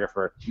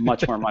photographer.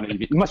 Much more money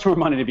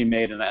to be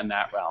made in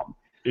that realm.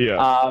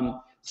 Yeah.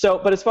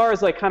 But as far as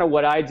kind of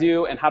what I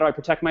do and how do I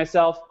protect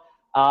myself,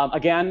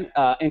 again,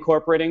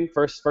 incorporating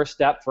first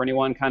step for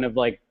anyone kind of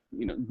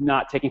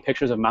not taking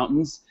pictures of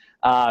mountains,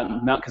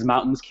 because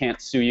mountains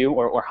can't sue you,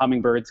 or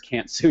hummingbirds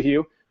can't sue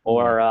you,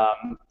 or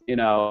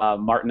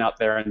martin out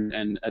there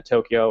in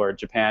Tokyo or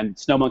Japan,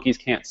 snow monkeys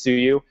can't sue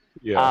you.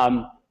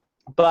 Yeah.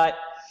 But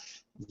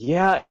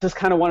yeah, it's just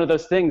kind of one of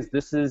those things.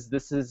 This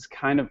is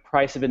kind of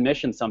price of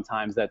admission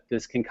sometimes, that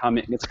this can come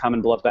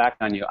and blow back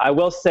on you. I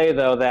will say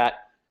though that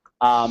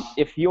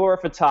if you're a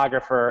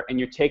photographer and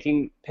you're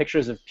taking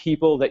pictures of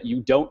people that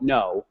you don't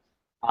know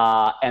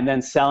and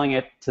then selling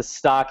it to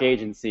stock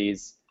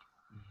agencies,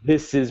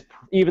 this is,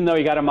 even though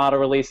you got a model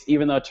release,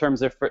 even though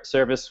terms of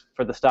service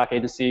for the stock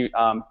agency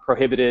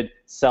prohibited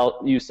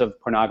use of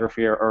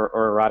pornography or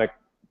erotic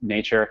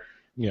nature,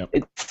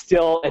 it's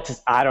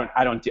just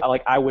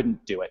I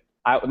wouldn't do it.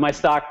 My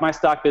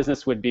stock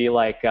business would be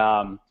like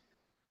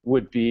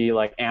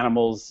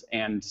animals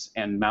and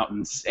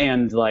mountains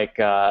and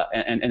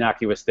and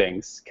innocuous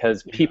things,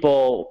 because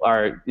people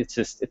are, it's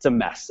a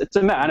mess. It's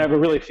a mess. I never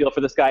really feel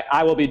for this guy.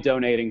 I will be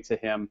donating to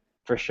him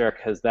for sure,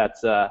 because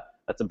that's a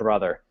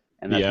brother,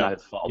 and that's not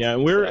his fault. Yeah,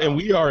 and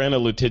we are in a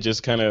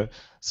litigious kind of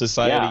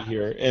society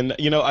here. And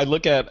I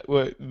look at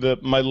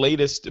my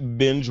latest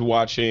binge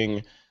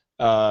watching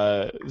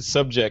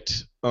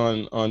subject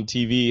on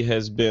TV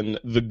has been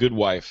The Good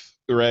Wife.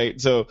 Right,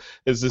 so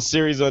it's a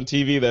series on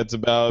TV that's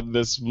about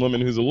this woman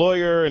who's a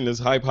lawyer in this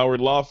high-powered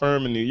law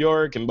firm in New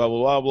York, and blah blah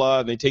blah blah.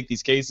 And they take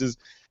these cases,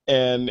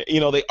 and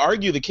they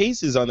argue the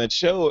cases on that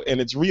show, and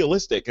it's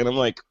realistic. And I'm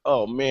like,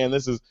 oh man,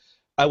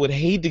 I would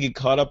hate to get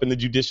caught up in the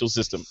judicial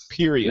system.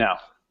 Period.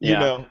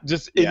 No.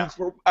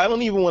 I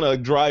don't even want to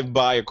drive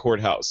by a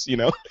courthouse.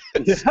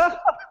 It's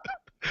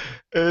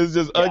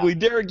just ugly.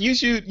 Derrick, you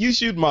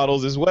shoot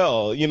models as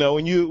well.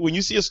 When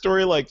you see a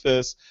story like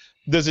this,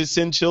 does it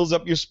send chills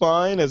up your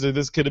spine as if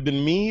this could have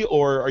been me,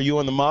 or are you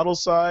on the model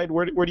side?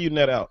 Where do you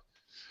net out?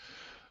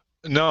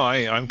 No,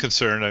 I'm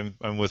concerned.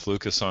 I'm with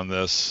Lucas on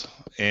this.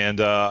 And,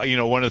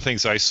 one of the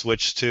things I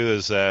switched to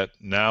is that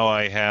now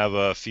I have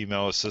a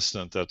female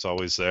assistant that's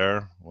always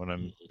there when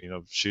I'm,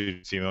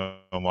 shooting female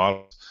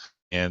models.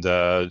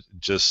 and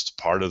just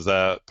part of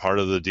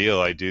the deal.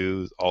 I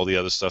do all the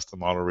other stuff, the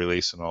model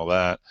release and all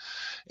that.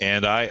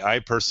 And I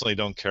personally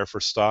don't care for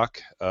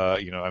stock.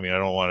 I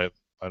don't want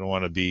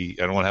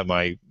to have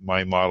my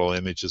model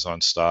images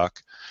on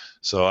stock.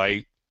 So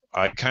I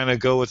kind of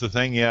go with the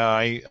thing. Yeah,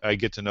 I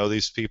get to know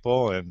these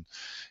people, and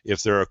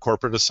if they're a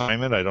corporate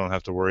assignment, I don't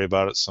have to worry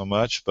about it so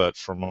much. But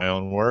for my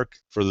own work,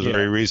 for the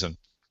very reason.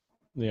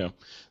 Yeah.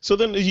 So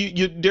then,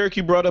 Derrick,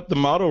 you brought up the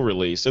model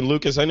release, and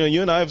Lucas, I know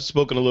you and I have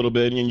spoken a little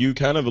bit, and you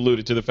kind of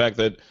alluded to the fact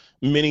that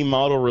many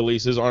model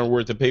releases aren't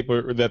worth the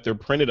paper that they're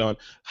printed on.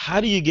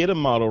 How do you get a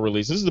model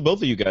release? This is to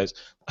both of you guys.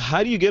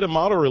 How do you get a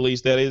model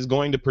release that is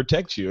going to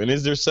protect you? And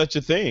is there such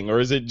a thing, or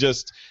is it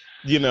just,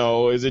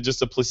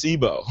 a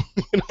placebo?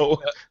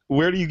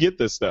 Where do you get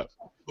this stuff?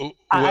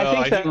 I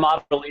think that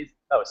model release.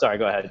 Oh, sorry.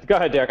 Go ahead. Go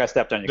ahead, Derrick. I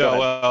stepped on you. Go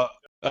ahead.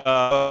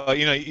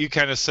 You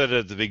kind of said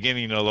at the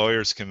beginning,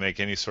 lawyers can make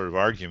any sort of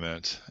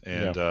argument,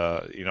 and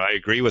I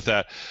agree with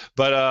that.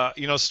 But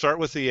start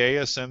with the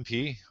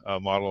ASMP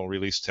model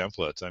release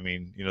template. I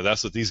mean,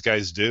 that's what these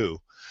guys do,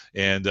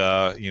 and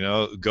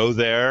go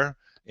there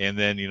and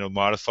then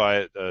modify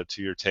it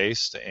to your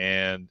taste,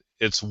 and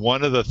it's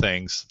one of the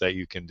things that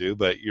you can do.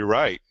 But you're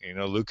right.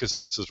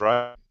 Lucas is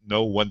right.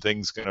 No one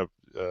thing's going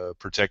to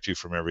protect you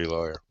from every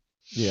lawyer.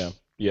 Yeah.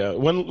 Yeah,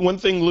 one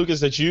thing, Lucas,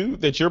 that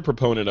you're a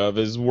proponent of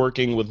is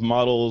working with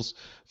models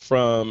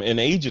from an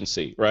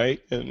agency,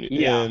 right?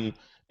 And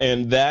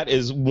that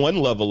is one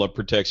level of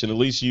protection. At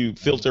least you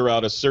filter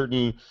out a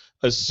certain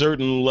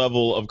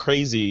level of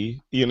crazy,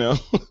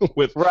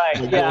 with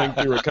going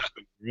through a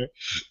company.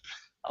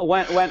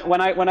 Right?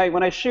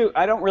 When I shoot,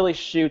 I don't really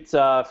shoot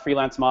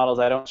freelance models.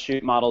 I don't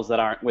shoot models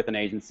that aren't with an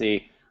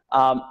agency,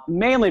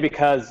 mainly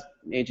because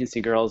agency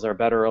girls are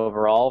better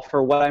overall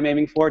for what I'm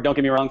aiming for. Don't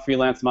get me wrong,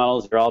 freelance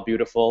models, you're all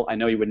beautiful. I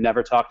know you would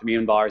never talk to me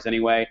in bars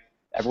anyway.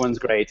 Everyone's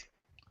great.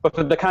 But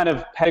for the kind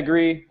of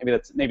pedigree,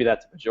 maybe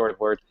that's a pejorative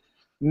word,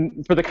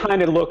 for the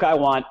kind of look I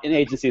want, an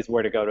agency is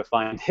where to go to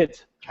find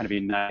it. Trying to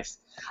be nice.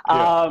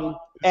 Yeah.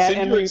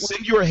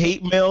 Send your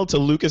hate mail to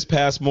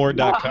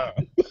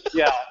lucaspassmore.com.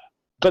 Yeah.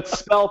 But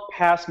spell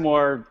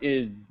Passmore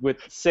with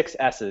 6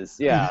 S's.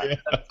 Yeah.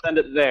 Send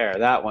it there.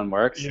 That one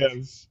works.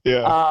 Yes.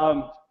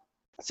 Yeah.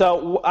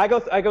 So I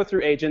go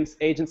through agents.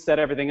 Agents set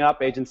everything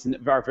up. Agents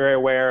are very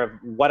aware of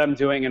what I'm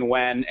doing and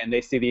when, and they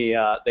see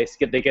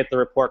they get the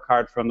report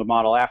card from the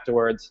model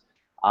afterwards.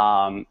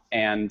 And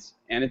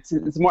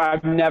it's more.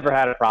 I've never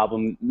had a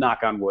problem. Knock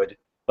on wood.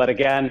 But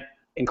again,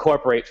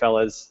 incorporate,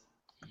 fellas.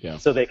 Yeah.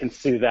 So they can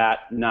sue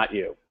that, not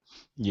you.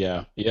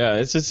 Yeah.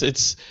 It's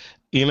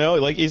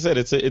like you said,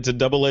 it's a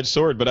double-edged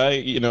sword. But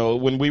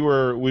when we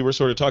were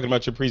sort of talking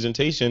about your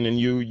presentation, and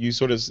you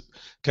sort of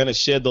kind of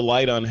shed the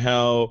light on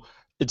how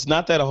it's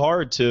not that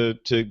hard to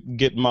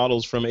get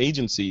models from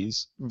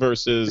agencies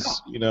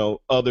versus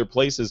other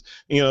places.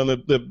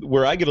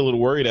 Where I get a little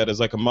worried at is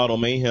like a Model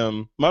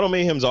Mayhem. Model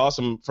Mayhem's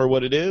awesome for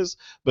what it is,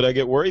 but I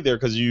get worried there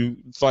because you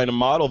find a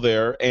model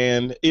there,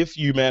 and if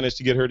you manage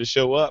to get her to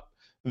show up,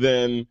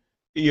 then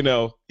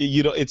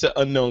it's an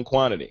unknown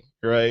quantity,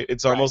 right?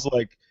 It's almost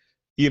like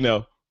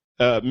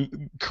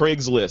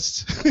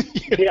Craigslist.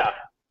 Yeah.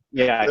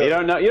 You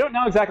don't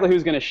know exactly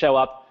who's going to show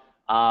up.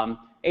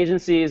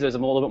 Agencies, there's a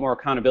little bit more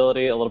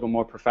accountability, a little bit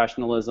more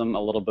professionalism,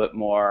 a little bit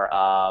more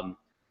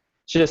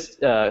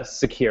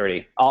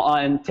security.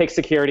 And take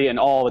security and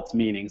all its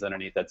meanings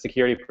underneath that.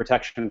 Security,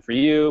 protection for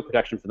you,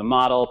 protection for the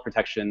model,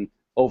 protection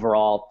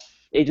overall.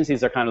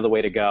 Agencies are kind of the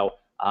way to go.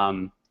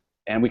 And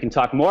we can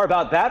talk more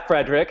about that,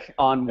 Frederick,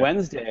 on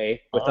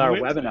Wednesday with our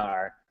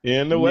webinar.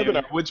 In the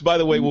webinar, which, by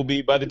the way, will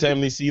be, by the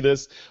time they see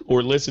this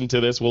or listen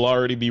to this, will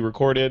already be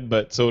recorded.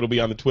 So it'll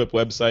be on the TWIP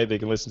website. They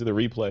can listen to the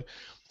replay.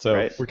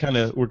 So we're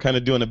kind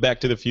of doing a Back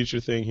to the Future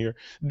thing here.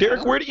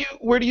 Derrick, where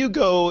do you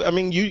go? I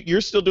mean,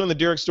 you're still doing the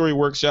Derrick Story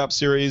Workshop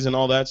series and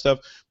all that stuff,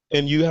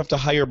 and you have to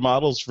hire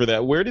models for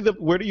that. Where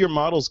do your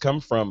models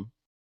come from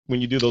when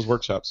you do those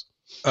workshops?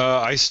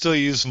 I still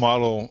use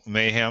Model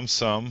Mayhem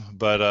some,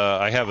 but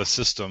I have a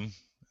system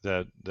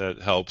that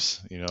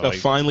helps. A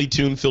finely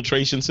tuned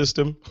filtration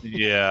system.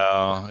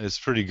 Yeah, it's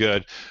pretty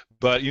good.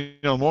 But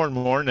more and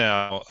more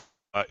now,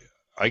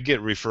 I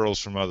get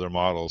referrals from other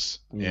models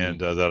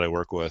and that I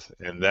work with,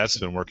 and that's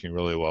been working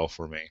really well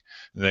for me.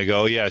 And they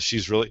go, yeah,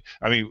 she's really.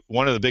 I mean,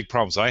 one of the big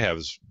problems I have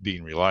is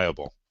being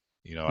reliable.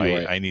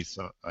 I need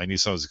someone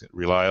who's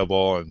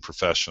reliable and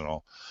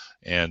professional,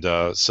 and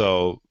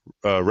so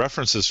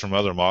references from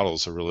other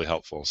models are really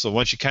helpful. So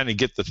once you kind of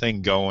get the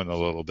thing going a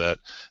little bit,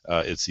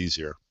 it's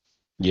easier.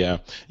 Yeah,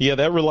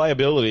 that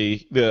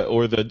reliability, the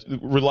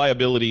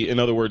reliability, in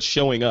other words,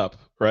 showing up,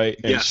 right?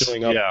 And yes.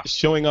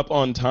 Showing up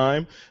on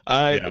time.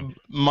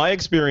 My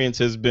experience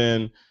has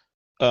been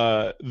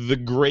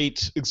the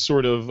great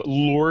sort of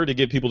lure to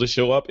get people to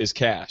show up is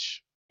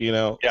cash.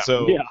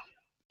 So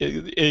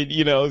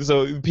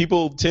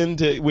people tend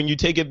to, when you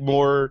take it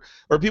more,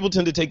 or people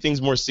tend to take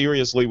things more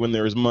seriously when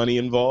there's money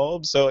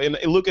involved. So, and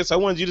Lucas, I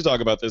wanted you to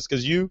talk about this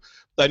because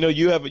I know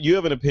you have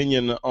an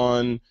opinion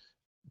on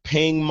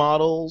paying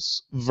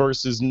models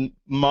versus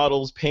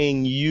models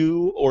paying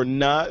you or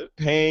not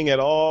paying at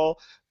all?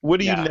 What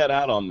do you net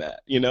out on that?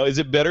 Is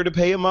it better to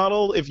pay a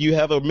model if you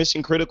have a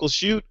mission critical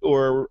shoot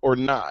or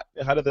not?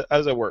 How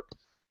does that work?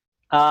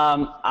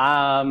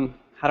 How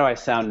do I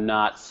sound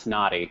not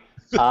snotty?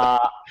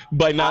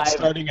 By not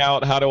starting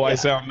out, how do I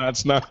sound not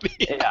snotty?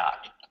 Yeah,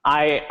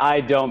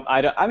 I don't.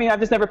 I mean,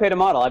 I've just never paid a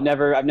model. I've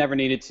never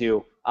needed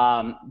to.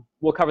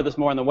 We'll cover this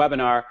more in the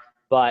webinar,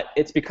 but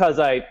it's because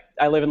I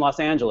live in Los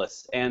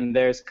Angeles, and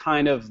there's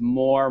kind of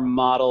more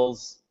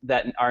models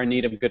that are in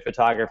need of good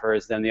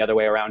photographers than the other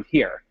way around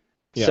here.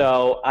 Yeah.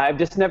 So I've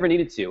just never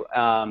needed to,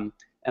 and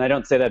I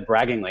don't say that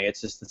braggingly.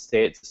 It's just the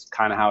state. It's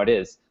kind of how it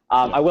is.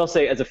 I will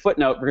say, as a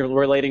footnote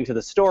relating to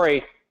the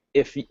story,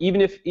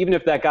 even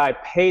if that guy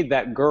paid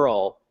that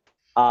girl,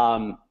 to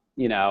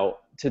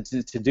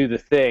do the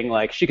thing,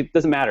 like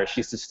doesn't matter.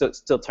 She could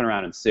still turn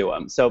around and sue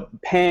him. So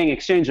paying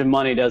exchange of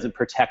money doesn't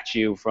protect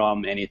you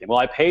from anything. Well,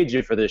 I paid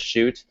you for this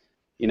shoot,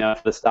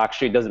 for the stock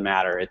shoot, doesn't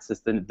matter. It's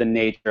just the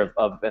nature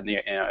of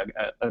the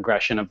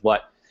aggression of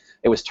what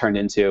it was turned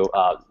into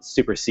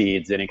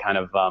supersedes any kind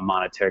of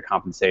monetary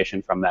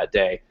compensation from that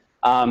day.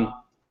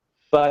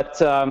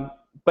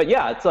 But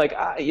yeah, it's like,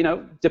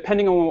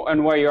 depending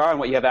on where you are and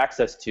what you have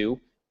access to,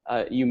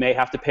 you may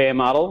have to pay a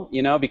model,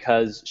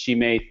 because she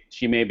may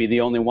be the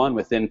only one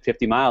within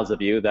 50 miles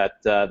of you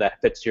that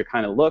fits your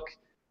kind of look,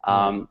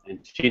 and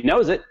she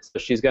knows it, so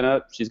she's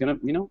gonna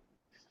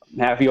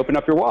have you open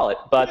up your wallet.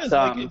 But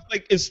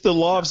it's the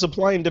law of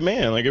supply and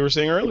demand, like you were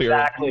saying earlier.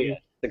 Exactly.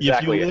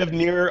 If you live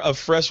near a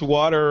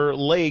freshwater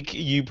lake,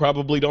 you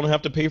probably don't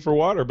have to pay for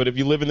water. But if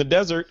you live in the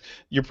desert,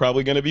 you're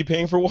probably going to be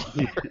paying for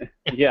water.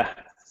 Yeah,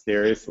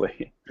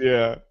 seriously.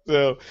 Yeah.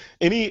 So,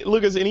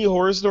 Lucas, any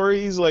horror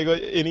stories? Like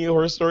any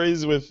horror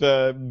stories with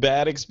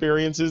bad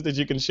experiences that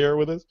you can share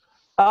with us?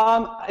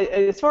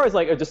 As far as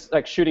just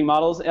shooting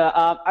models,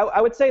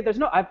 I would say there's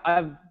no.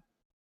 I've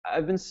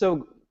been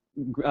so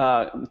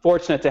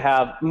fortunate to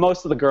have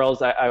most of the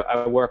girls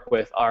I work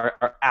with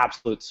are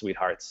absolute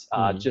sweethearts.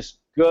 Just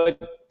good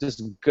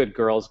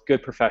girls,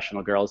 good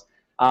professional girls.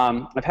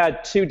 I've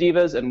had 2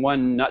 divas and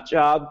 1 nut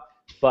job,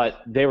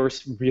 but they were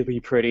really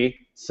pretty,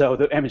 so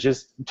the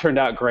images turned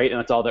out great, and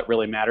that's all that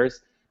really matters.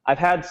 I've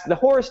had the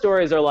horror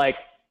stories are like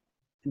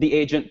the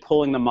agent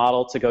pulling the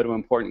model to go to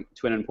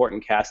an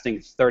important casting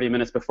 30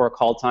 minutes before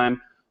call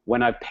time,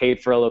 when I've paid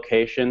for a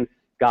location,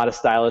 got a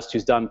stylist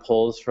who's done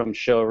pulls from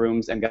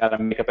showrooms, and got a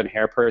makeup and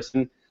hair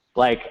person.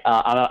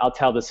 I'll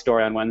tell this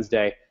story on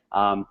Wednesday.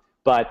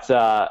 But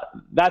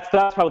that's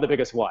probably the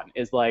biggest one,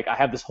 is like I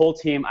have this whole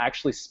team. I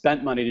actually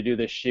spent money to do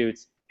this shoot,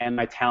 and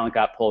my talent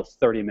got pulled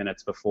 30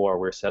 minutes before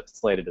we're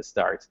slated to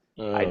start.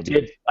 I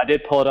did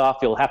pull it off.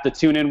 You'll have to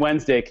tune in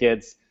Wednesday,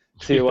 kids,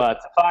 to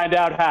find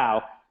out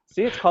how.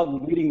 See, it's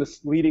called leading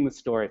the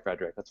story,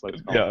 Frederick. That's what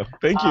it's called. Yeah,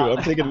 thank you.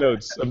 I'm taking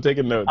notes. I'm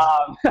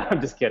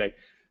just kidding.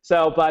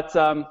 So, but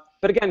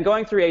again,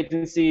 going through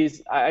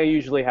agencies, I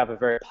usually have a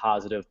very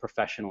positive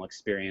professional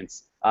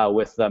experience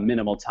with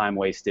minimal time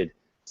wasted.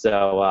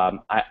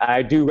 So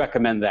I do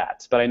recommend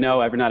that. But I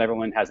know not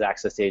everyone has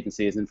access to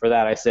agencies, and for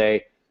that I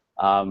say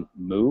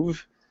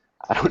move.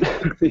 I don't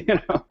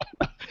know.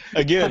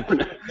 Again,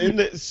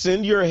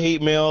 send your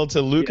hate mail to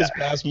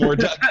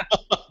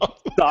lucaspassmore.com.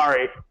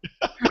 Sorry.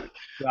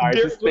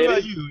 Derrick, what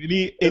about you?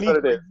 Any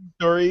crazy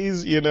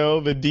stories?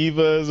 The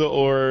divas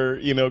or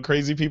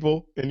crazy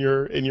people in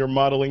your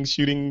modeling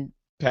shooting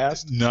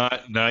past?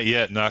 Not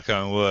yet. Knock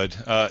on wood.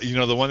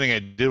 The one thing I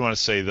did want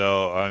to say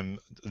though, I'm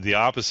the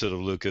opposite of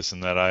Lucas in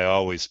that I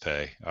always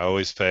pay. I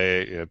always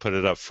pay. Put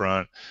it up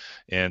front,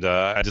 and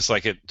I just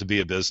like it to be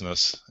a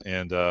business,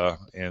 and I'm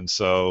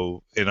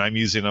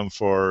using them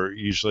for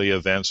usually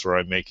events where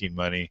I'm making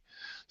money.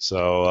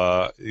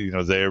 So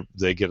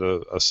they get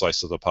a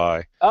slice of the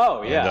pie.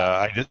 Oh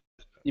yeah. And,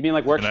 you mean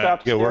like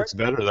workshops? It works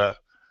better that.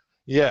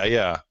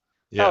 Yeah.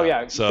 Oh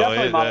yeah. So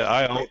definitely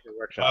I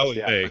would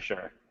pay. For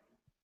sure.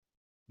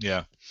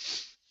 Yeah.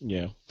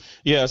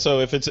 So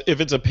if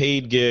it's a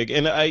paid gig,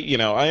 and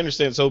I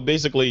understand. So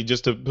basically,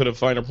 just to put a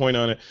finer point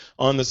on it,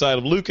 on the side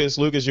of Lucas,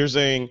 you're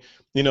saying,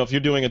 if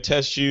you're doing a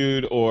test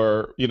shoot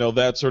or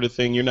that sort of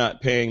thing, you're not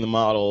paying the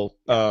model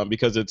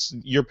because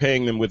you're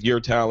paying them with your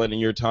talent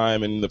and your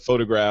time and the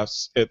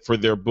photographs for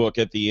their book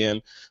at the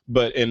end.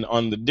 But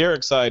on the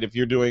Derrick side, if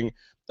you're doing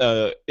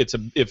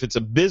if it's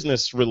a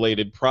business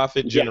related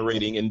profit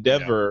generating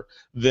endeavor,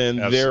 then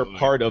they're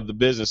part of the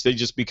business. They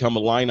just become a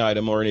line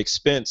item or an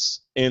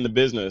expense in the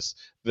business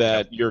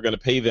that you're going to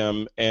pay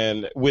them.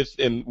 And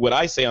what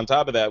I say on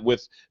top of that,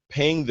 with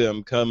paying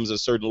them comes a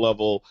certain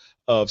level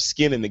of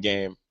skin in the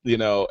game,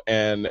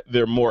 and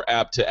they're more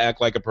apt to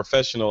act like a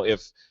professional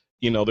if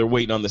they're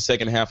waiting on the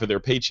second half of their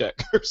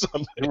paycheck or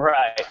something.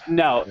 Right.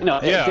 No.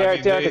 Yeah,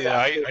 Derrick,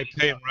 I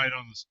pay them right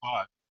on the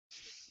spot.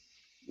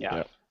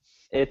 Yeah.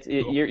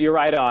 You're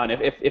right on.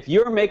 If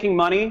you're making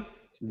money,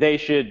 they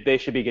should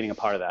be getting a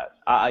part of that.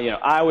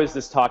 I was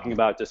just talking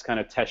about just kind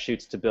of test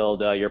shoots to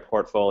build your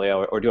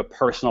portfolio or do a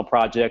personal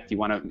project you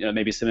want to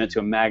maybe submit to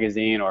a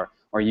magazine or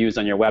use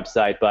on your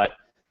website. But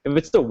If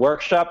it's the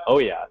workshop, oh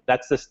yeah,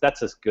 that's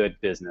just good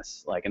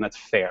business, like, and that's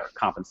fair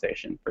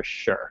compensation for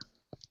sure.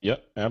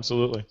 Yep,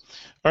 absolutely.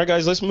 All right,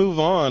 guys, let's move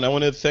on. I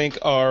want to thank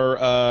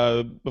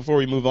our, before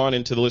we move on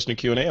into the listener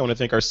Q&A, I want to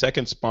thank our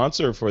second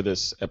sponsor for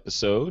this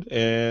episode,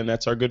 and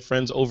that's our good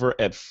friends over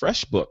at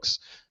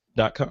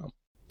FreshBooks.com.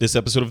 This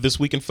episode of This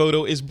Week in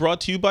Photo is brought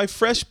to you by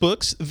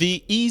FreshBooks,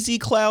 the easy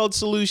cloud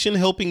solution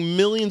helping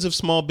millions of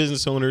small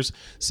business owners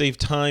save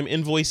time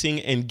invoicing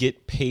and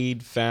get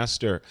paid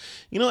faster.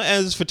 You know,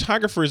 as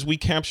photographers, we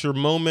capture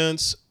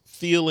moments,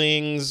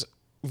 feelings,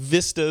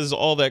 vistas,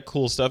 all that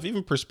cool stuff,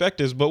 even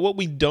perspectives. But what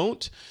we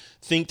don't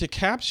think to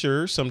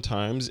capture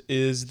sometimes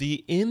is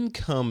the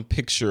income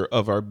picture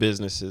of our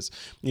businesses.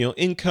 You know,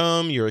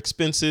 income, your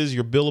expenses,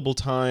 your billable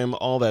time,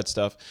 all that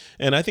stuff.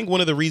 And I think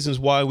one of the reasons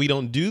why we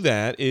don't do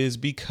that is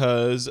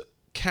because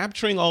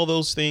capturing all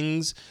those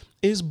things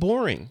is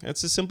boring.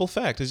 That's a simple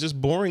fact. It's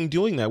just boring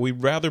doing that.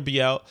 We'd rather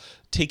be out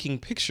taking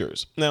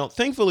pictures. Now,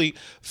 thankfully,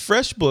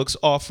 FreshBooks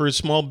offers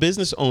small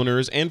business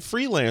owners and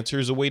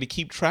freelancers a way to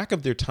keep track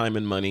of their time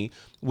and money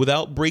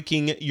without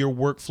breaking your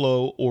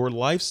workflow or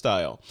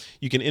lifestyle.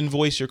 You can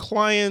invoice your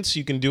clients.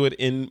 You can do it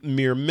in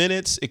mere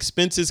minutes.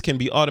 Expenses can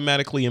be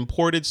automatically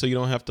imported so you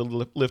don't have to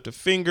lift a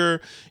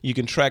finger. You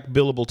can track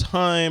billable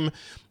time.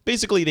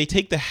 Basically, they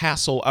take the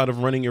hassle out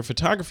of running your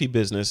photography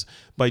business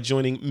by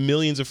joining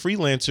millions of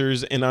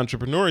freelancers and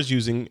entrepreneurs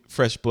using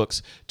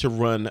FreshBooks to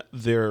run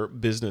their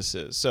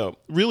businesses. So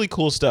really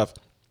cool stuff.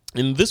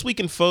 And This Week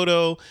in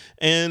Photo,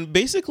 and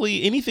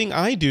basically anything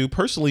I do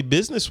personally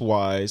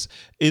business-wise,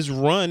 is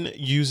run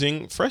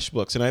using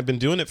FreshBooks. And I've been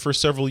doing it for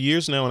several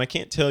years now, and I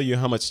can't tell you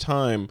how much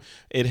time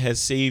it has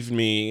saved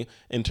me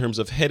in terms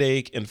of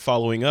headache and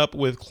following up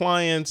with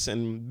clients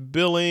and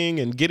billing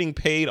and getting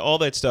paid, all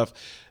that stuff.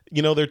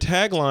 You know, their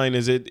tagline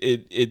is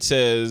it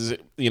says,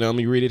 you know, let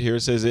me read it here.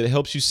 It says it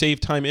helps you save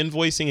time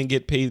invoicing and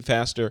get paid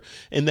faster.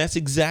 And that's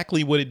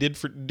exactly what it did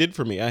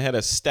for me. I had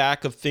a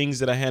stack of things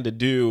that I had to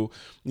do,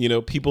 you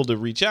know, people to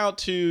reach out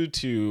to,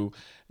 you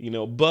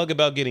know, bug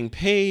about getting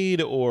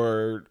paid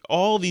or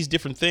all these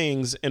different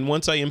things. And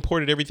once I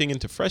imported everything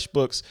into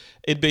FreshBooks,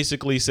 it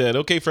basically said,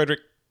 okay, Frederick,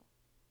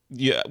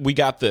 yeah, we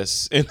got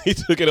this. And they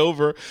took it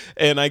over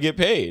and I get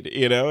paid,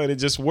 you know, and it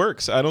just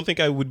works. I don't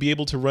think I would be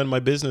able to run my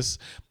business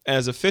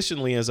as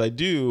efficiently as I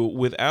do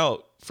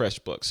without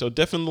FreshBooks. So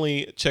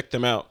definitely check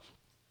them out.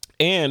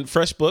 And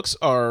FreshBooks,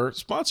 our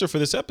sponsor for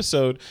this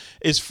episode,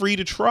 is free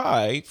to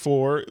try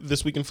for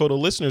This Week in Photo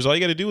listeners. All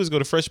you got to do is go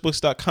to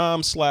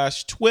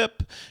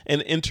freshbooks.com/TWIP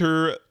and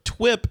enter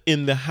TWIP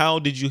in the How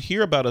Did You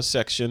Hear About Us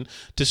section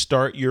to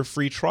start your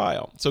free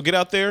trial. So get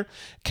out there,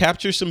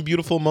 capture some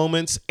beautiful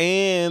moments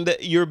and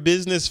your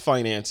business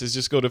finances.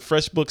 Just go to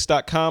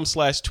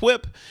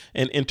freshbooks.com/TWIP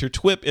and enter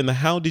TWIP in the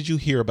How Did You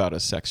Hear About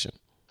Us section.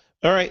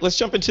 All right, let's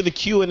jump into the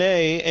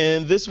Q&A,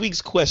 and this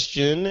week's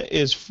question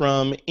is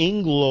from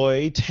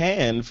Ingloy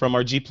Tan from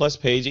our G Plus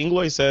page.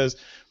 Ingloy says,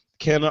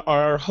 can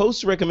our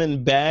hosts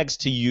recommend bags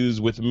to use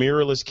with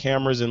mirrorless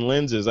cameras and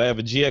lenses? I have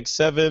a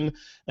GX7,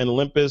 an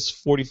Olympus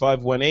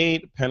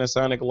 4518,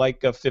 Panasonic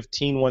Leica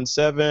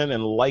 1517,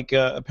 and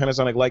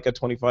Panasonic Leica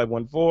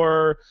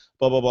 2514,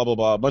 blah, blah, blah, blah,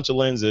 blah, a bunch of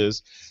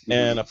lenses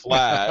and a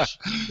flash.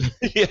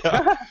 Yeah,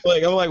 I'm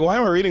like, why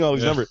am I reading all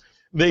these numbers?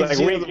 They like,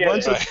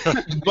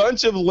 a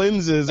bunch of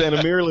lenses and a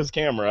mirrorless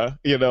camera.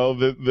 You know,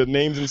 the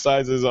names and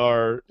sizes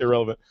are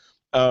irrelevant.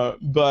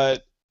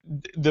 But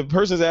the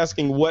person's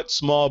asking what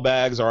small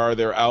bags are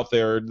there out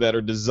there that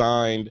are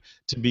designed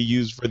to be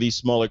used for these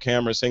smaller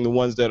cameras, saying the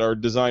ones that are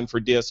designed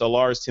for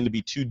DSLRs tend to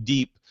be too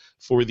deep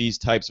for these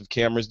types of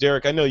cameras.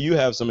 Derrick, I know you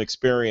have some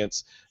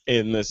experience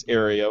in this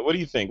area. What do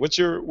you think?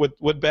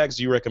 What bags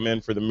do you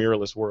recommend for the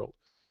mirrorless world?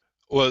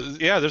 Well,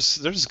 yeah,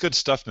 there's good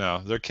stuff now.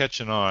 They're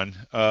catching on.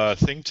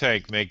 Think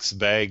Tank makes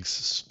bags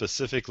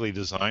specifically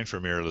designed for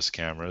mirrorless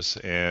cameras,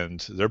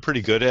 and they're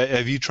pretty good.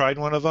 Have you tried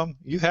one of them?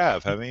 You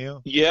have, haven't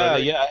you? Yeah,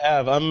 I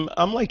have.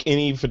 I'm like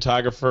any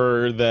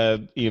photographer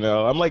that, you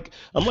know, I'm like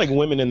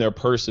women in their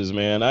purses,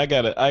 man. I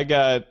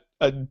got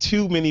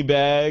too many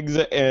bags,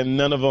 and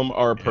none of them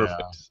are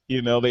perfect. Yeah.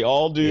 You know, they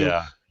all do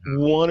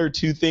one or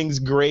two things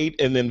great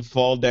and then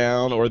fall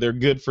down, or they're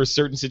good for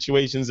certain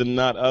situations and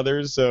not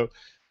others. So,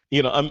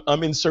 you know,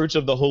 I'm in search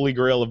of the holy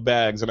grail of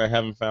bags, and I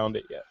haven't found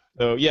it yet.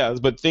 So yeah,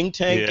 but Think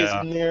Tank is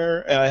in there,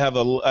 and I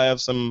have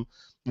some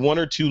one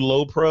or two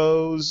low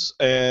pros,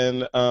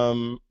 and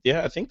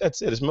I think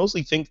that's it. It's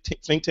mostly Think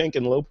Tank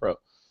and low pro.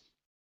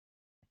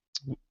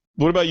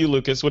 What about you,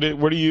 Lucas? What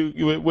do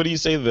you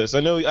say to this?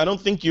 I don't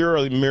think you're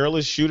a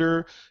mirrorless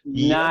shooter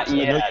yet. Not yet.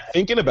 I know you're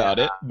thinking about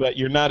it, but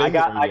you're not in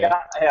there yet.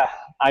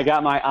 I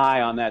got my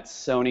eye on that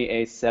Sony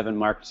A7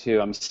 Mark II.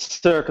 I'm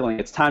circling.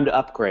 It's time to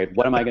upgrade.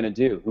 What am I going to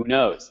do? Who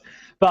knows?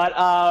 But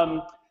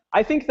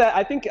I think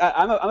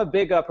I'm a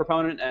big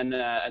proponent and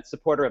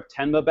supporter of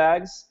Tenba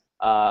bags.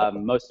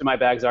 Most of my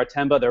bags are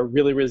Tenba. They're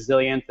really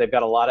resilient. They've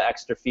got a lot of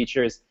extra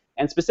features.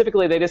 And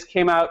specifically, they just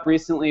came out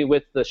recently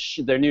with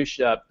their new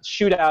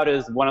Shootout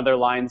is one of their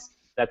lines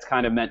that's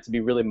kind of meant to be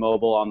really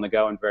mobile on the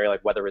go and very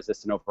like weather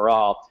resistant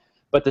overall.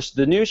 But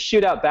the new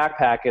Shootout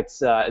backpack, it's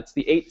the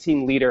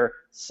 18-liter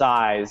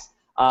size.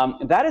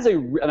 That is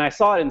and I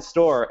saw it in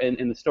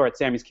the store at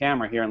Sammy's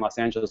Camera here in Los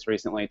Angeles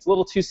recently. It's a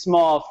little too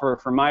small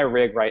for my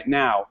rig right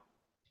now,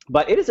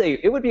 but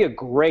it would be a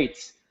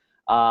great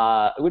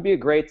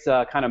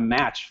kind of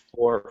match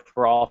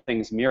for all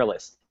things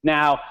mirrorless.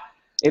 Now,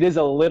 it is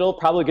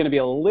probably going to be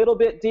a little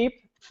bit deep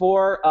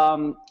for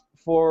a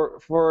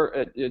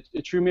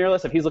true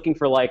mirrorless. If he's looking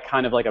for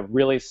kind of a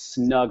really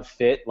snug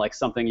fit, like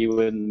something you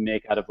would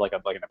make out of like a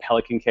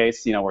Pelican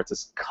case, where it's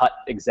just cut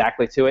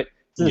exactly to it.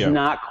 This is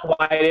not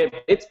quite it.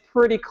 It's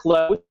pretty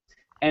close,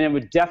 and it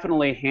would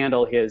definitely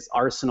handle his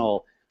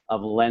arsenal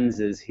of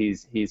lenses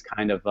he's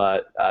kind of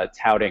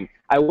touting.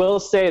 I will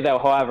say, though,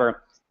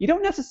 however, you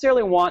don't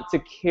necessarily want to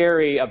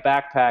carry a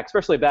backpack,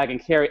 especially a bag,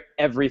 and carry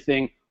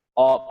everything,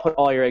 put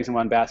all your eggs in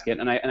one basket.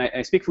 And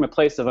I speak from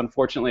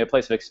unfortunately, a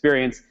place of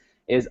experience,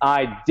 is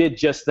I did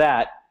just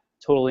that,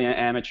 totally an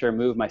amateur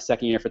move my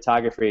second year of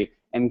photography,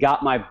 and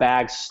got my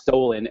bag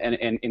stolen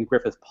in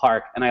Griffith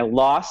Park. And I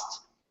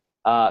lost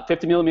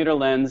 50mm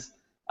lens,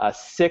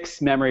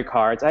 6 memory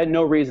cards. I had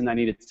no reason I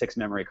needed 6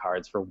 memory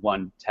cards for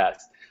one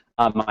test.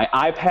 My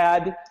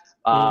iPad,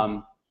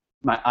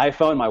 my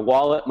iPhone, my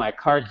wallet, my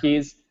car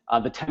keys,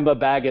 the Temba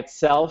bag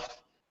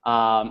itself.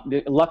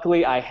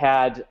 Luckily, I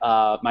had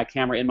my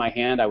camera in my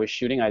hand. I was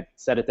shooting. I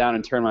set it down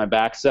and turned my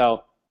back.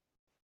 So,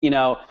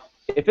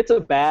 if it's a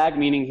bag,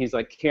 meaning he's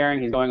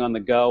carrying, he's going on the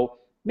go,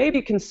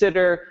 maybe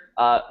consider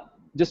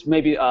just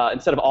maybe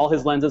instead of all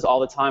his lenses all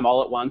the time,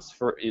 all at once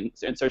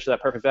in search of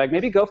that perfect bag,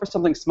 maybe go for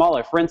something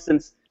smaller. For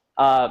instance,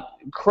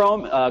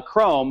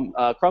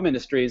 Chrome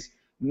Industries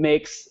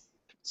makes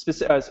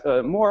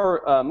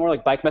more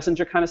like bike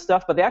messenger kind of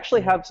stuff, but they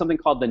actually have something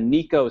called the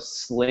Nico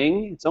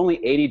Sling. It's only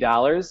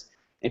 $80.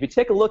 If you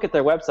take a look at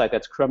their website,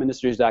 that's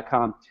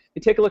chromeindustries.com, if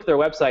you take a look at their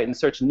website and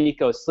search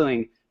Nico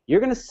Sling, you're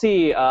going to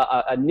see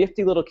a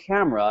nifty little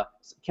camera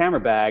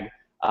bag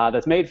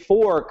that's made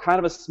for kind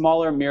of a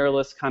smaller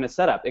mirrorless kind of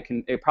setup.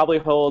 It probably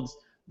holds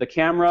the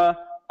camera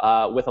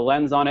with a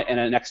lens on it and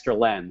an extra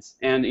lens.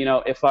 And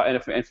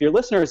if your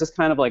listener is just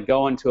kind of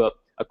going to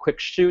a quick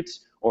shoot,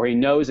 or he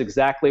knows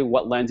exactly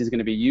what lens he's going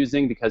to be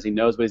using because he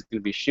knows what he's going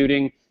to be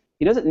shooting,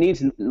 he doesn't need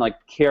to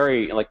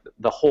carry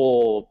the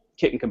whole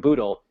kit and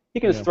caboodle. He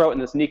can just throw it in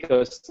this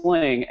Nico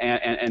Sling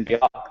and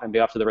be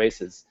off to the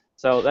races.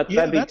 So that'd be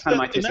kind of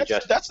my two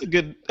suggestions.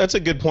 That's a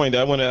good point.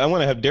 I want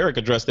to have Derrick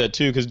address that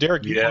too, because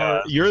Derrick,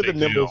 you're the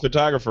nimble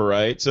photographer,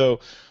 right?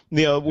 So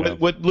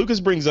what Lucas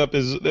brings up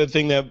is the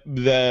thing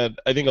that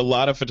I think a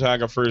lot of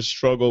photographers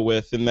struggle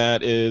with, and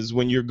that is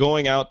when you're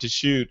going out to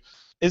shoot,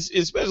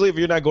 especially if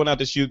you're not going out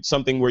to shoot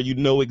something where you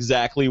know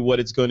exactly what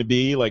it's going to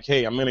be. Like,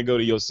 hey, I'm going to go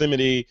to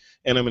Yosemite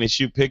and I'm going to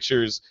shoot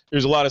pictures.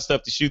 There's a lot of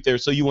stuff to shoot there,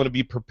 so you want to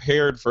be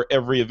prepared for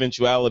every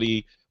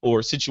eventuality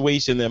or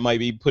situation that might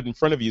be put in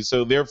front of you.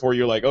 So therefore,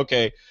 you're like,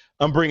 okay,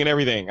 I'm bringing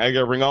everything. I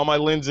got to bring all my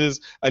lenses.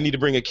 I need to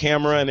bring a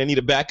camera, and I need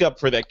a backup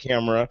for that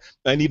camera.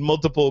 I need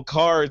multiple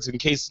cards in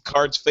case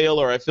cards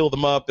fail or I fill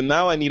them up. And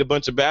now I need a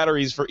bunch of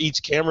batteries for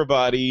each camera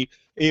body,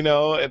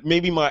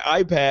 maybe my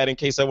iPad in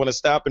case I want to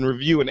stop and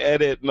review and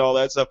edit and all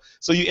that stuff.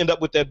 So you end up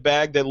with that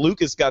bag that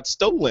Lucas got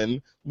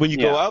stolen when you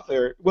go out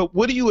there. Well,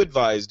 what do you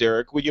advise,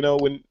 Derrick?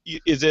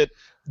 Is it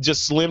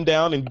just slim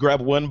down and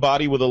grab one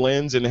body with a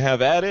lens and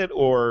have at it,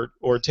 or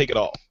take it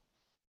all?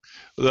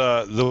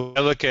 The way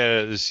I look at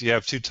it is you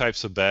have two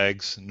types of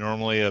bags.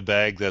 Normally a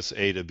bag that's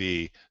A to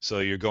B. So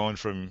you're going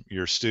from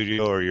your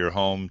studio or your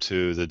home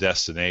to the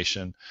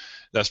destination.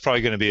 That's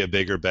probably going to be a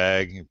bigger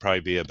bag. It'd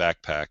probably be a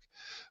backpack.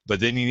 But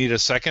then you need a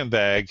second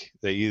bag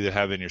that you either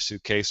have in your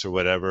suitcase or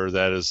whatever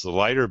that is the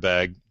lighter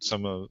bag,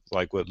 some of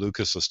like what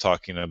Lucas was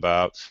talking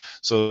about.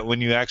 So when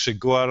you actually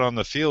go out on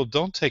the field,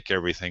 don't take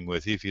everything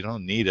with you if you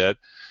don't need it.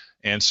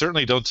 And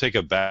certainly don't take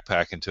a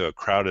backpack into a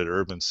crowded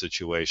urban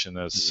situation.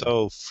 That's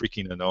so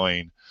freaking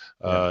annoying,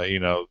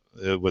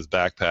 with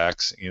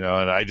backpacks, and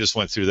I just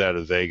went through that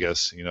at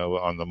Vegas,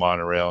 on the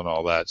monorail and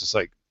all that. Just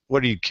like,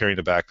 what are you carrying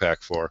a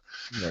backpack for?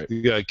 Right.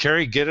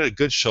 You get a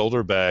good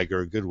shoulder bag or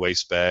a good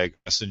waist bag,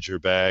 messenger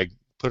bag,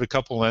 put a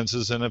couple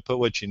lenses in it, put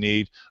what you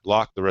need,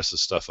 lock the rest of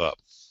the stuff up.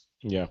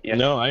 Yeah.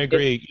 No, I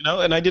agree.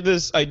 And I did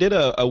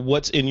a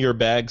What's in Your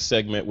Bag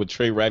segment with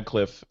Trey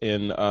Radcliffe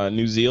in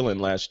New Zealand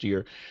last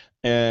year.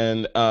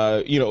 And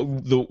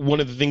one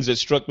of the things that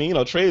struck me,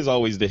 Trey is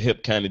always the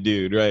hip kind of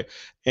dude, right?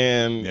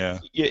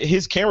 And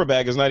his camera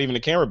bag is not even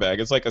a camera bag.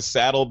 It's like a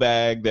saddle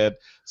bag that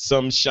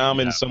some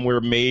shaman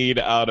somewhere made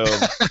out of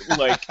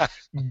like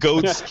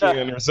goat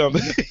skin or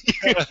something.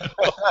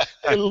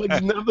 It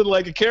looks nothing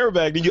like a camera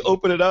bag. Then you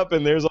open it up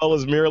and there's all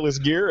his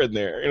mirrorless gear in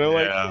there.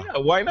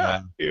 Why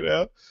not?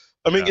 I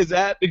mean,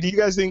 do you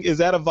guys think, is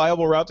that a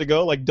viable route to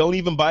go? Like, don't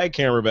even buy a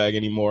camera bag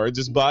anymore.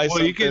 Just buy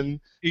something.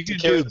 You can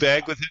do a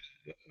bag within.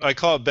 I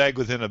call it bag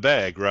within a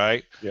bag,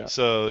 right? Yeah.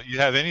 So you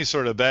have any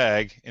sort of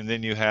bag, and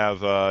then you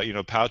have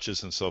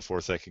pouches and so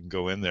forth that can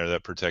go in there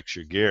that protects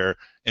your gear,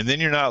 and then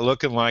you're not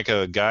looking like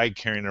a guy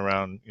carrying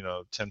around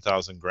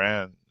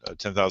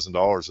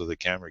 $10,000 worth of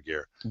camera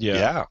gear. Do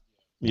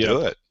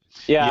it.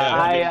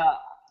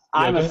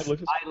 Yeah, go ahead,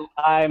 Lucas.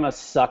 I'm a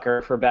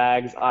sucker for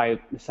bags. My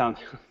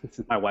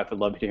wife would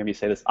love to hear me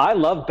say this. I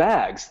love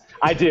bags.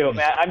 I do,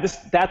 man. I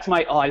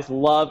just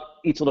love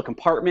each little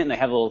compartment, and they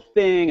have a little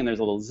thing, and there's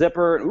a little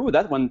zipper. Ooh,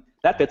 that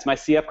fits my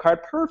CF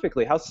card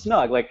perfectly. How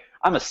snug. Like,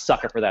 I'm a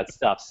sucker for that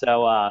stuff.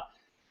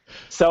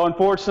 So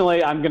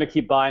unfortunately, I'm going to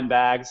keep buying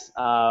bags.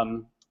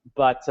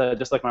 But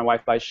just like my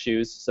wife buys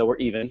shoes, so we're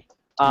even.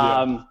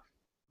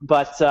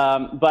 But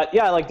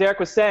yeah, like Derrick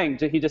was saying,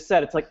 he just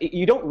said, it's like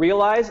you don't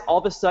realize all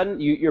of a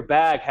sudden your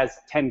bag has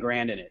 10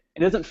 grand in it.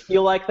 It doesn't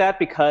feel like that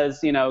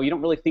because, you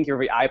don't really think of your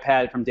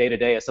iPad from day to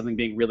day as something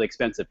being really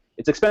expensive.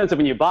 It's expensive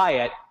when you buy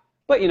it,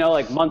 but,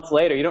 like months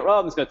later, you don't,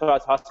 I'm just going to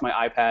toss my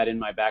iPad in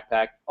my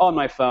backpack, on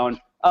my phone,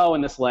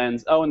 and this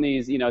lens, and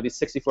these, these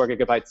 64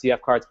 gigabyte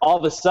CF cards. All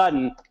of a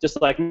sudden, just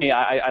like me,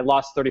 I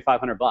lost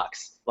 $3,500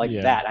 like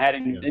that. I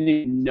didn't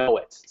even know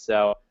it.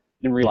 So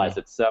didn't realize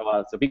it.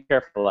 So be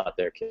careful out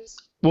there, kids.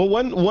 Well,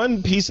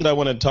 one piece that I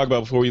want to talk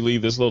about before we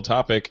leave this little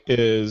topic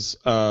is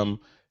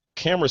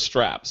camera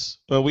straps.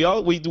 We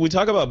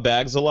talk about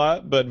bags a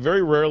lot, but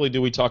very rarely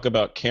do we talk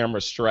about camera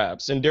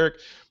straps. And Derrick,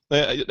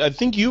 I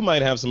think you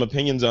might have some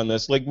opinions on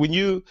this. Like,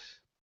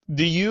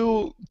 do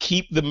you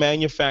keep the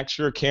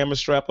manufacturer camera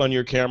strap on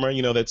your camera?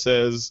 That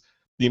says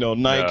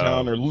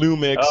Nikon or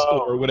Lumix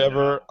or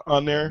whatever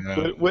on there.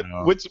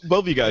 Which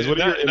both of you guys? What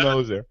are your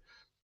MOs there?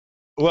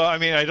 Well, I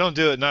mean, I don't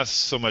do it not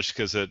so much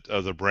because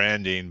of the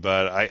branding,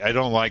 but I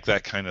don't like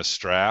that kind of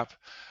strap.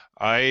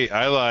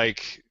 I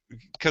like,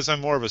 because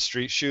I'm more of a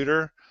street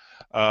shooter,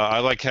 I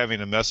like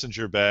having a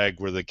messenger bag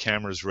where the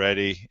camera's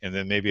ready, and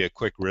then maybe a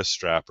quick wrist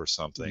strap or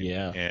something.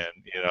 Yeah.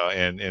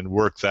 And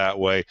work that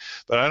way.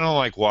 But I don't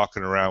like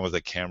walking around with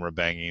a camera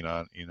banging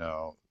on,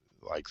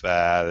 like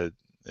that.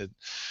 It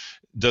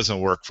doesn't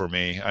work for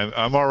me.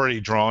 I'm already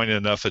drawing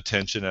enough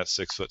attention at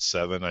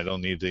 6'7". I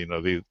don't need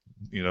to, be,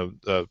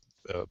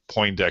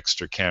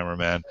 Poindexter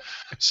cameraman.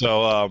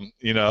 So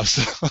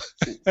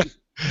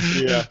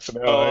Yeah,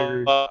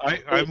 no, I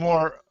agree.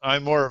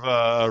 I'm more of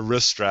a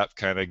wrist strap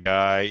kind of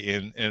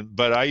guy,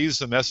 but I use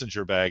the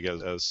messenger bag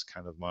as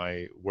kind of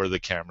where the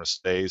camera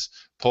stays.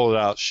 Pull it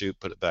out, shoot,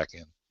 put it back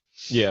in.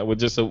 Yeah, with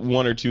just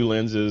one or two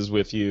lenses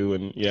with you,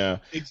 and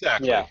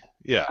exactly.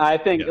 Yeah. I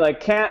think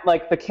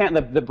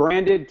the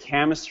branded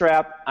camera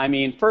strap. I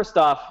mean, first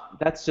off,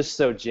 that's just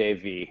so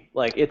JV.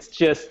 Like, it's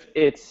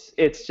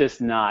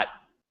just not.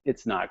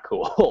 It's not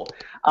cool.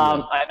 I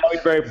know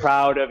you're very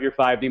proud of your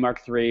 5D Mark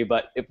III,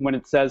 but when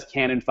it says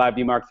Canon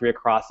 5D Mark III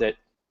across it,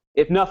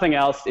 if nothing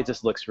else, it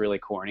just looks really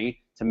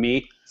corny to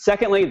me.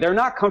 Secondly, they're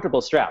not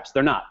comfortable straps.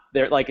 They're not.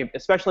 They're like,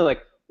 especially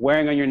like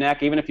wearing on your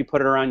neck, even if you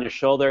put it around your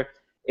shoulder,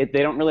 they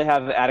don't really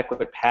have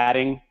adequate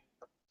padding,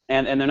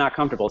 and they're not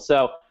comfortable.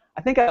 So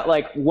I think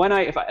when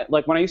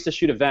I used to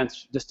shoot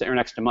events just to earn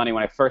extra money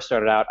when I first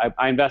started out,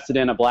 I invested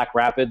in a Black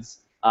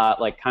Rapids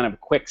kind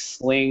of quick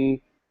sling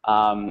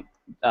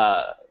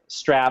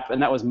strap, and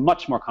that was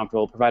much more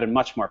comfortable, provided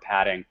much more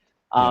padding.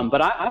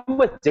 But I'm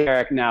with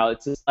Derrick now.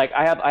 It's just like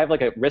I have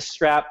like a wrist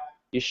strap.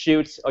 You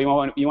shoot, you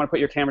want to put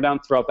your camera down,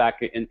 throw it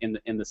back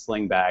in the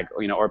sling bag,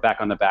 or back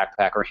on the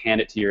backpack, or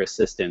hand it to your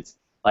assistant.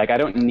 Like, I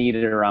don't need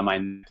it around my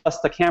neck. Plus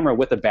the camera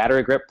with a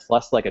battery grip,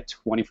 plus like a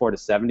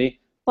 24-70, it's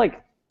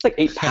like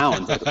 8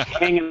 pounds like,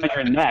 hanging on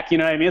your neck. You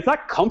know what I mean? It's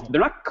not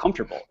they're not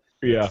comfortable.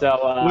 Yeah.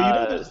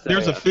 So,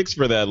 there's a fix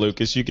for that,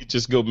 Lucas. You could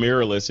just go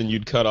mirrorless, and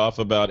you'd cut off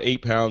about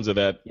 8 pounds of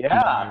that.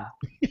 Yeah.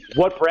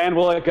 What brand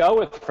will it go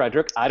with,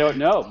 Frederick? I don't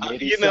know.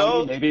 Maybe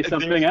Sony, maybe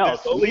something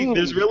else.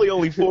 There's really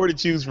only 4 to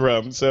choose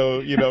from. So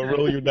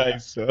roll your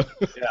dice. So.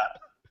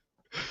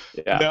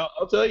 Yeah. Now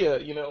I'll tell you,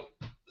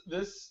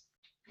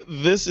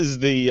 this is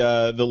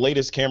the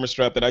latest camera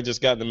strap that I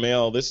just got in the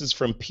mail. This is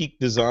from Peak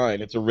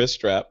Design. It's a wrist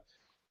strap.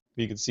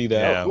 You can see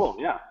that. Yeah. Oh, cool.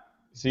 Yeah.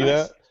 See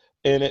that?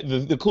 And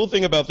the cool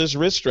thing about this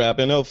wrist strap,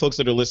 I know folks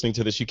that are listening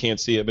to this, you can't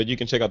see it, but you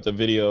can check out the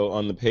video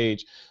on the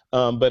page.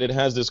 But it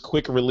has this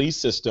quick release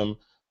system.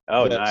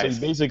 Oh, nice.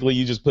 So basically,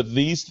 you just put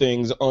these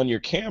things on your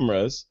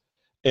cameras,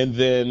 and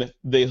then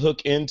they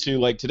hook into,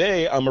 like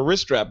today, I'm a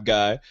wrist strap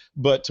guy,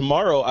 but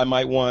tomorrow I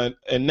might want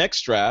a neck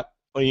strap,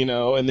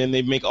 and then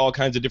they make all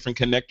kinds of different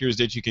connectors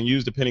that you can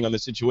use depending on the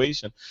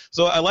situation.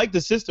 So I like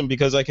the system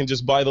because I can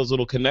just buy those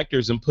little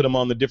connectors and put them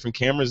on the different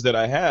cameras that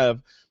I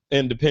have.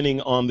 And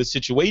depending on the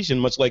situation,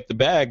 much like the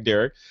bag,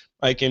 Derrick,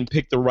 I can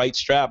pick the right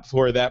strap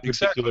for that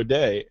particular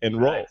day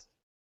and roll.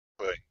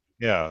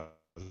 Yeah.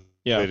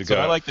 So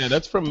I like that.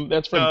 That's from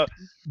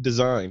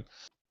Design.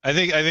 I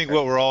think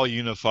what we're all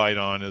unified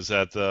on is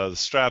that the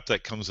strap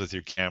that comes with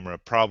your camera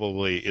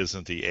probably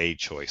isn't the A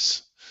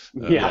choice.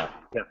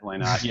 Definitely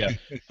not. Yeah,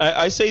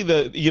 I say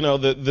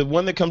the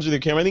one that comes with your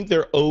camera, I think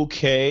they're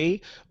okay,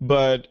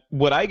 but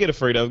what I get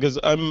afraid of, because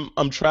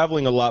I'm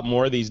traveling a lot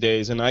more these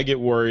days, and I get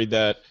worried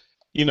that,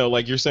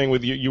 like you're saying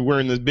with you're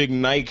wearing this big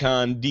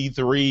Nikon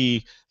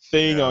D3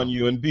 thing on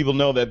you, and people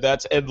know that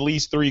that's at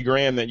least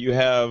 $3,000 that you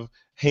have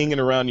hanging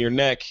around your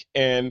neck,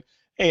 and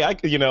hey, I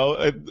could,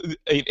 an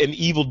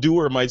evil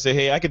doer might say,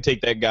 hey, I could take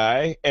that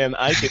guy, and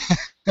I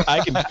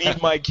can feed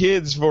my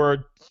kids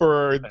for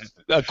for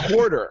a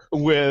quarter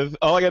with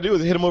all I got to do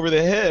is hit him over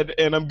the head,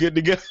 and I'm good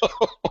to go.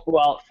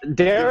 Well,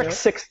 Derrick's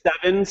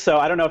 6'7", so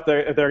I don't know if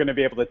they're going to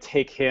be able to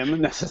take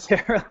him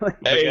necessarily.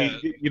 Hey,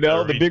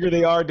 the bigger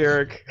they are,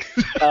 Derrick.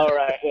 All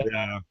right.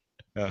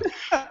 Yeah.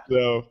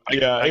 So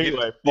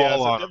anyway,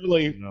 so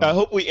definitely. I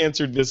hope we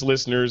answered this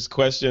listener's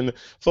question,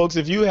 folks.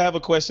 If you have a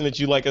question that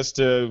you'd like us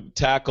to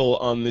tackle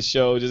on the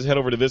show, just head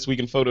over to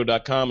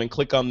thisweekinphoto.com and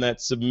click on that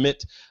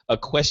submit a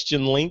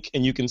question link,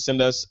 and you can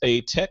send us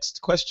a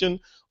text question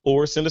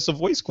or send us a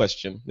voice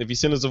question. If you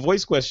send us a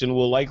voice question,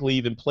 we'll likely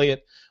even play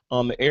it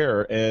on the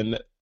air, and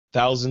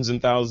thousands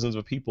and thousands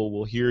of people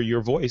will hear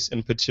your voice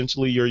and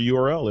potentially your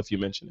URL if you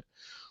mention it.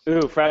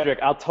 Ooh, Frederick,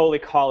 I'll totally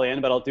call in,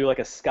 but I'll do like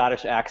a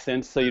Scottish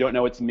accent so you don't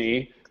know it's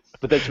me.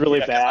 But that's really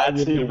bad,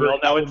 so you will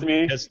know it's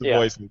me. That's the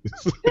voice.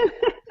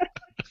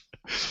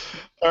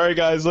 All right,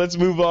 guys, let's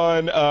move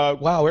on.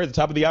 Wow, we're at the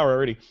top of the hour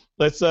already.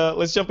 Let's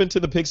jump into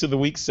the Picks of the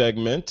Week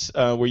segment,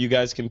 where you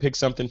guys can pick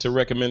something to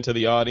recommend to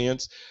the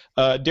audience.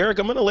 Derrick,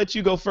 I'm going to let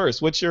you go first.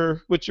 What's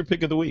your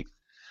pick of the week?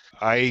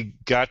 I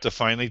got to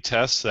finally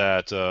test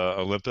that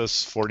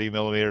Olympus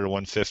 40mm to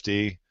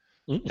 150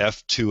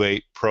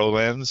 f2.8 Pro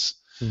lens.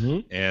 Mm-hmm.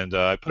 And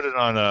I put it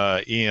on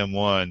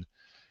EM1,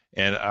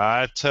 and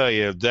I tell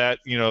you that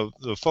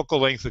the focal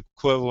length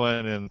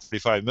equivalent in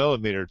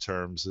 35mm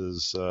terms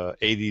is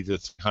 80 to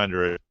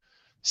 300,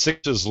 6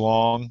 inches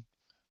long,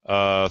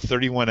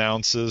 31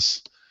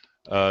 ounces,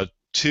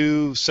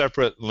 2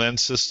 separate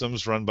lens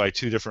systems run by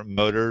 2 different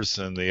motors,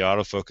 and the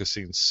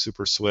autofocusing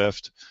super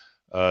swift,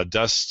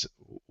 dust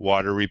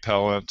water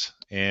repellent,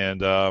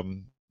 and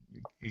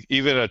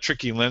even a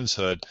tricky lens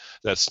hood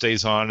that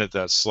stays on it,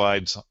 that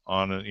slides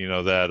on it,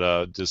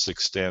 that just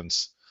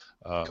extends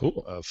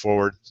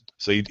forward.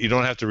 So you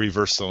don't have to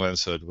reverse the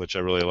lens hood, which I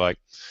really like.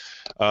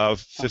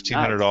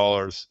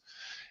 $1,500.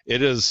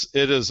 It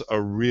is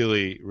a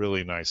really,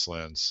 really nice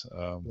lens.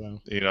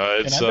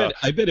 It's. And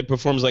I bet it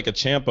performs like a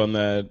champ on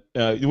that.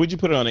 Would you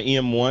put it on an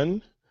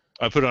EM1?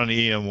 I put it on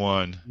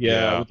EM1.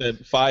 Yeah, with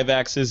that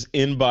 5-axis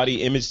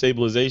in-body image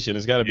stabilization,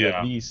 it's got to be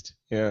a beast.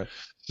 Yeah.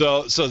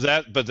 So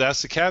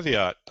that's the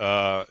caveat.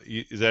 That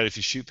if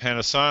you shoot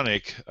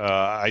Panasonic,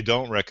 I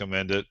don't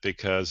recommend it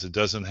because it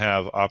doesn't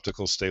have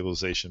optical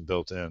stabilization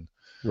built in.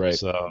 Right.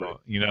 So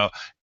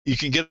you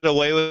can get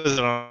away with it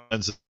on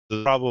lenses,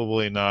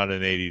 probably not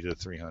an 80 to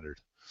 300.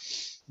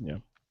 Yeah.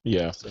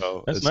 Yeah.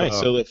 So that's nice.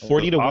 So that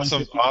 40 to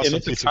 150, awesome, and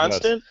it's a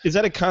constant. Is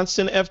that a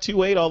constant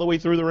f2.8 all the way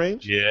through the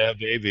range? Yeah,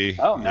 baby.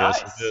 Oh,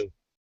 nice. Yes, it is.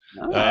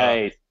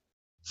 Nice.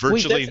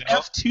 Virtually. Wait,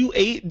 that's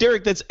f2.8,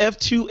 Derrick. That's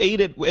f2.8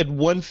 at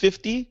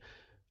 150.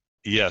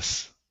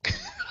 Yes.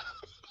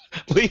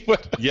 Wait,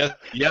 what? Yes.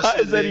 How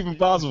is that even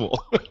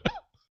possible?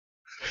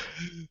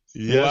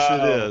 Yes,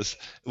 it is.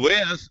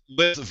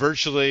 With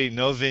virtually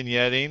no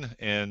vignetting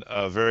and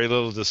very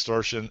little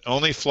distortion.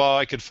 Only flaw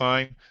I could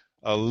find,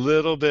 a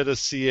little bit of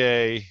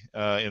CA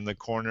in the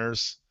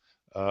corners.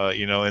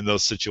 In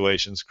those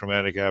situations,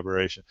 chromatic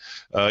aberration.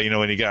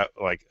 When you got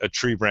like a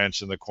tree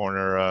branch in the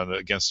corner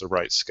against the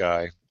bright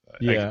sky.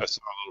 Yeah. I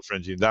saw a little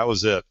fringing. That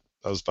was it.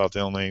 That was about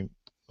the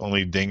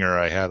only dinger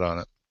I had on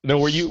it. No,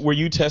 were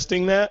you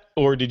testing that,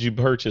 or did you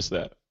purchase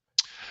that?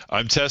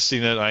 I'm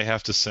testing it. I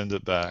have to send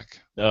it back.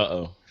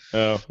 Uh-oh.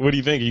 What do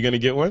you think? Are you going to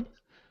get one?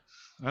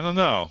 I don't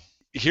know.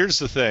 Here's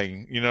the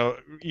thing. You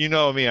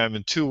know me. I'm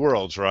in two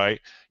worlds, right?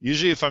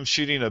 Usually, if I'm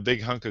shooting a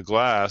big hunk of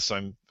glass,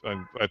 I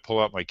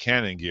pull out my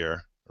Canon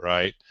gear,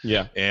 right?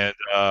 Yeah. And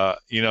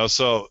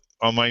so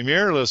on my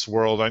mirrorless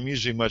world, I'm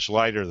usually much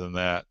lighter than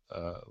that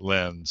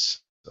lens.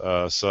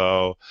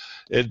 So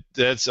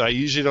I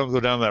usually don't go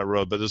down that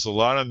road, but there's a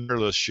lot of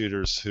mirrorless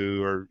shooters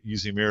who are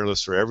using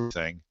mirrorless for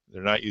everything.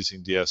 They're not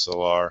using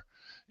DSLR,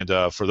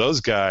 and for those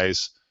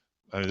guys,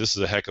 I mean, this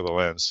is a heck of a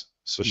lens,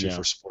 especially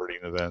for sporting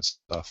events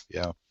stuff.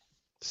 Yeah.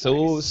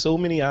 So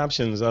many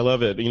options. I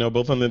love it.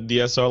 Both on the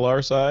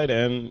DSLR side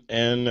and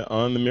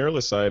on the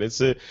mirrorless side.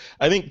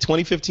 I think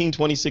 2015,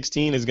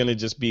 2016 is going to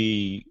just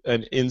be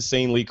an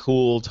insanely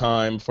cool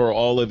time for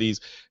all of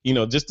these.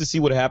 Just to see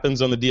what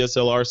happens on the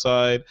DSLR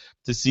side,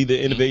 to see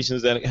the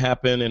innovations that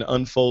happen and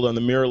unfold on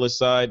the mirrorless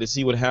side, to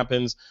see what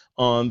happens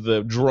on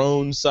the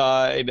drone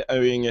side. I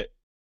mean,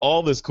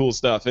 all this cool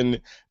stuff. And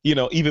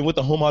even with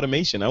the home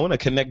automation, I want to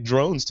connect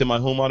drones to my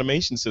home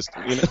automation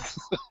system.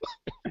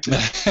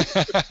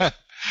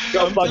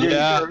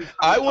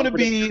 I want to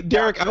be,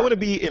 Derrick, I want to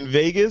be in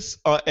Vegas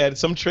at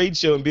some trade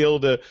show and be able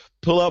to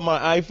pull out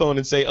my iPhone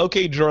and say,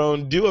 okay,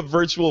 drone, do a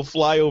virtual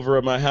flyover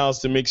of my house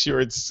to make sure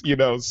it's,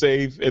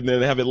 safe, and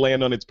then have it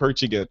land on its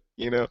perch again,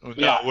 No,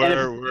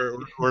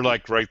 we're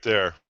like right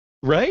there.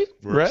 Right?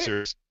 We're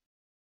serious.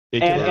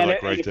 And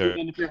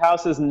if your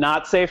house is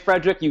not safe,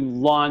 Frederick, you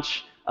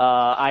launch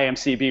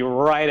IMCB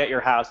right at your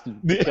house to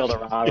kill the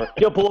robber.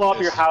 You'll blow up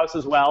your house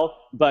as well,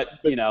 but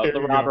the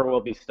robber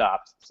will be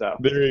stopped. So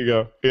there you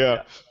go.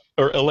 Yeah.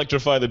 Or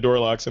electrify the door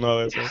locks and all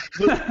that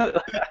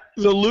stuff.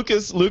 So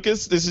Lucas,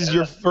 this is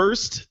your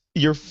first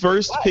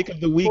pick of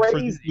the week for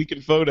This Week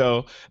in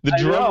Photo. The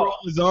drum roll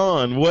is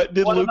on. What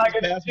did Lucas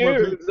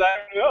Passmore pick?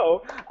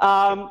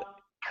 I don't know.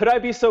 Could I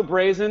be so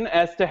brazen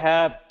as to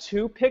have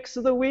 2 picks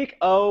of the week?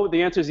 Oh,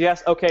 the answer is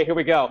yes. Okay, here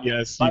we go.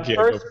 Yes, you My can.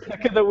 first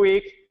pick of the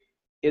week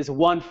is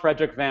one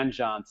Frederick Van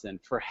Johnson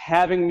for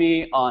having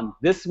me on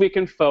This Week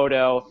in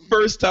Photo.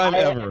 First time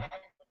ever.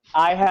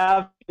 I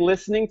have been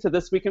listening to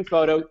This Week in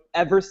Photo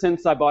ever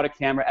since I bought a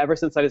camera, ever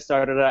since I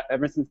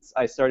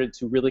started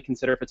to really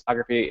consider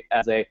photography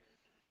as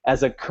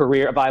a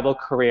career, a viable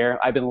career.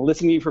 I've been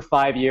listening to you for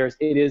 5 years.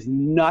 It is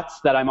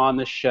nuts that I'm on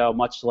this show,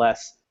 much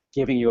less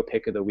giving you a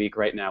pick of the week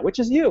right now, which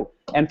is you.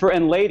 And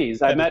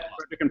ladies, I met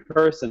Frederick in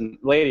person.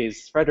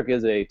 Ladies, Frederick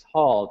is a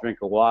tall drink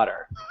of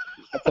water.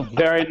 That's a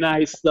very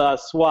nice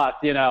swath,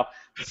 you know.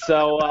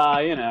 So,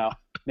 you know,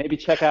 maybe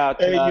check out.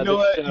 Hey, you know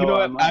what?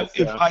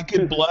 If I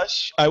could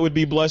blush, I would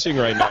be blushing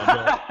right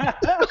now.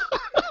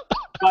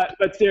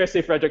 but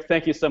seriously, Frederick,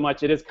 thank you so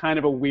much. It is kind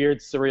of a weird,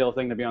 surreal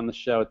thing to be on the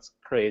show. It's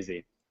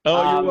crazy.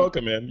 Oh, you're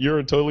welcome, man.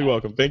 You're totally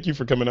welcome. Thank you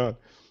for coming on.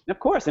 Of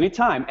course,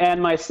 anytime.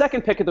 And my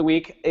second pick of the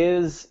week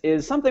is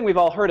something we've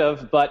all heard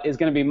of, but is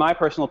going to be my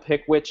personal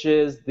pick, which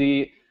is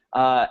the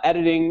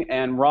editing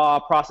and raw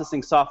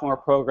processing software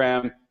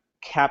program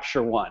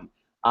Capture One.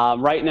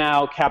 Right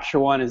now, Capture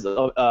One is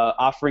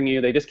offering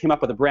you, they just came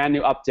up with a brand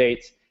new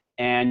update,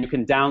 and you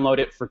can download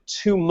it for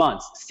 2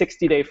 months,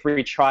 60-day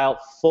free trial,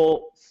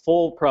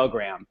 full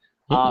program.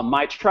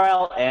 My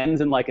trial ends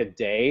in like a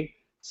day,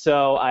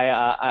 so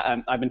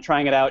I've been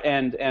trying it out,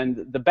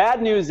 and the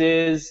bad news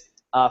is,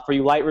 for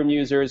you Lightroom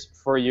users,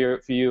 for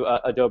you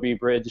Adobe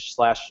Bridge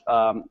 /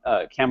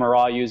 Camera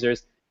Raw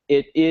users,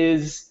 it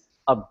is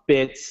a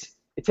bit.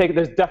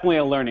 There's definitely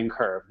a learning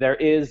curve. There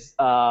is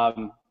a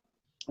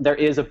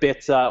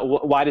bit.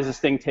 Why does this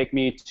thing take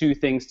me 2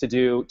 things to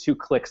do, 2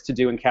 clicks to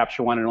do in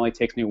Capture One, and it only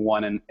takes me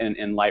 1 in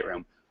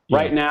Lightroom? Yeah.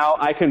 Right now,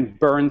 I can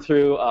burn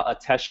through a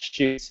test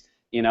shoot,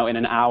 you know, in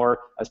an hour.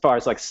 As far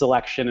as like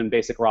selection and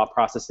basic raw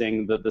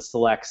processing, the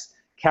selects.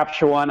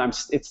 Capture One,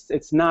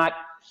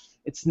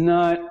 it's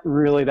not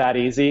really that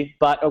easy,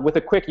 but with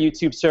a quick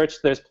YouTube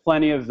search, there's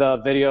plenty of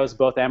videos,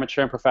 both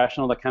amateur and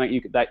professional,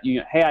 that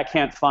hey, I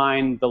can't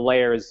find the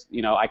layers,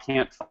 you know, I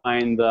can't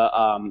find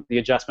the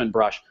adjustment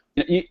brush.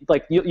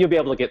 You'll be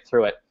able to get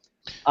through it.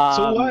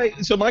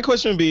 So my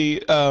question would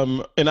be,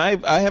 and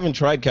I haven't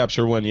tried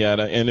Capture One yet,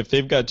 and if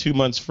they've got 2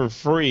 months for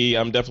free,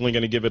 I'm definitely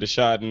going to give it a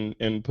shot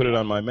and put it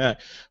on my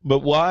Mac. But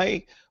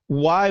why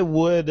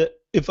would,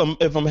 if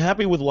I'm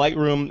happy with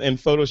Lightroom and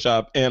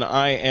Photoshop, and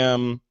I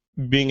am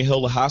being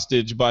held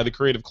hostage by the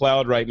Creative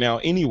Cloud right now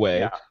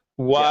anyway,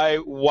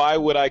 why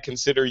would I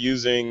consider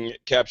using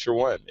Capture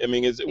One? I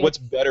mean, what's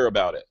better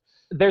about it?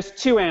 There's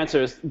 2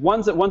 answers.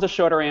 One's a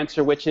shorter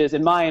answer, which is,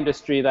 in my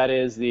industry, that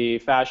is the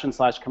fashion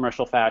 /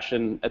 commercial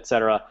fashion,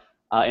 etc.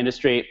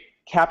 Industry.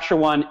 Capture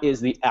One is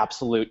the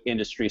absolute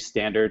industry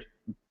standard,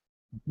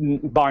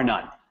 bar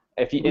none.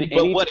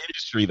 What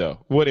industry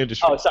though? What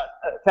industry? Oh, sorry,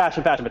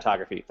 fashion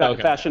photography.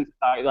 Okay. Fashion,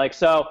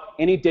 so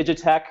any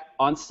Digitech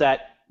on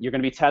set, you're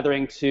going to be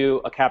tethering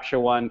to a Capture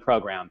One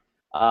program.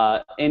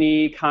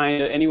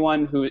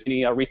 Anyone who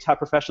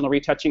professional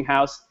retouching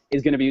house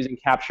is going to be using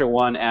Capture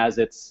One as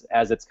its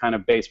kind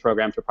of base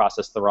program to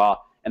process the raw,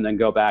 and then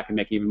go back and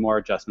make even more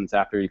adjustments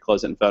after you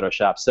close it in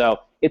Photoshop. So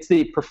it's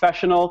the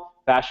professional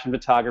fashion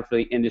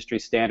photography industry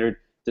standard,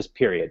 just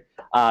period.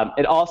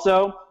 It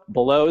also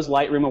blows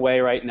Lightroom away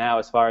right now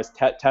as far as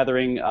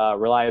tethering,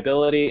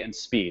 reliability, and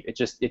speed. It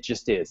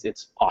just is.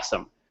 It's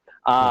awesome.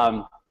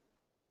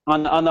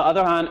 On the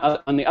other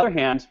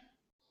hand,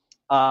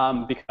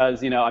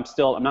 because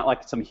I'm not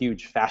like some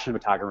huge fashion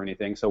photographer or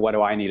anything. So what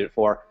do I need it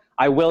for?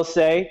 I will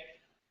say,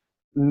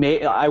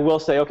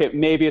 okay,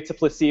 maybe it's a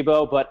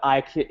placebo, but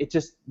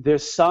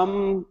there's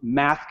some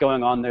math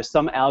going on. There's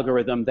some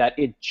algorithm that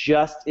it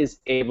just is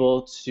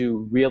able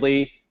to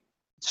really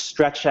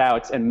stretch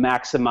out and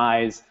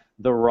maximize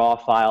the raw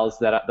files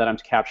that I'm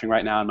capturing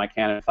right now in my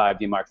Canon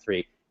 5D Mark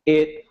III.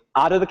 It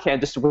out of the can,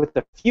 just with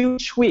a few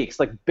tweaks,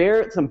 like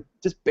barely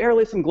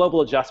some global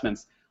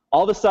adjustments,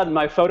 all of a sudden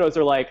my photos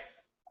are like,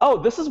 oh,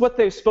 this is what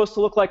they're supposed to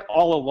look like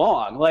all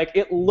along. Like,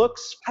 it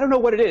looks, I don't know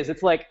what it is.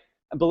 It's like,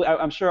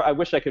 I'm sure, I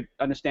wish I could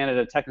understand it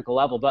at a technical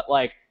level, but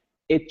like,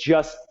 it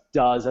just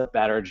does a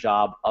better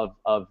job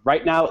of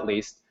right now at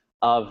least,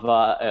 of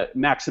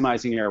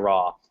maximizing your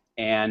raw.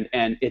 And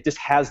it just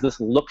has this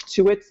look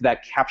to it,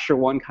 that Capture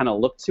One kind of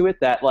look to it,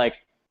 that like,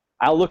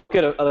 I'll look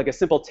at a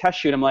simple test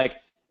shoot, I'm like,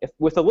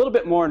 with a little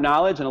bit more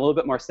knowledge and a little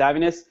bit more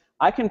savviness,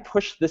 I can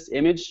push this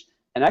image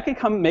and I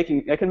can make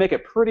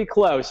it pretty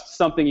close to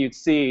something you'd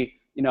see,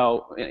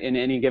 in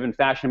any given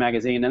fashion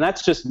magazine. And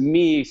that's just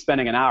me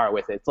spending an hour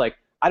with it. It's like,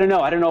 I don't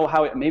know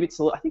how it, maybe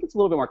I think it's a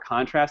little bit more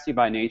contrasty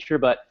by nature,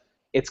 but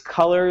its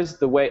colors,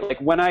 the way, like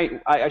when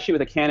I shoot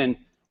with a Canon,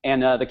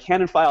 and the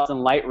Canon files in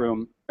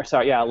Lightroom,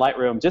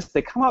 just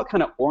they come out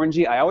kind of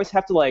orangey. I always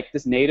have to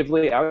just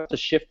natively, I always have to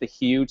shift the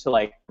hue to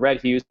like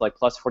red hues, like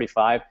plus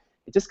 45.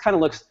 It just kind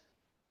of looks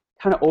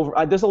kind of over.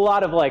 There's a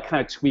lot of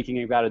kind of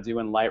tweaking I've got to do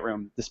in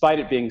Lightroom. Despite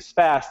it being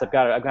fast, I've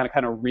got to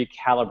kind of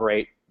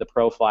recalibrate the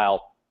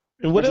profile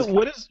And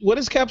what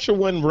is Capture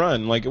One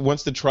run? Like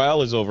once the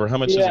trial is over, how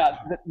much? Yeah,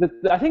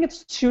 I think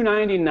it's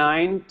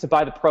 $2.99 to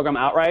buy the program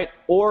outright,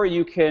 or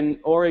you can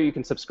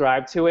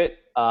subscribe to it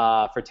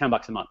for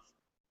 $10 a month.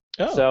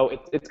 Oh. So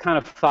it's kind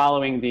of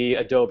following the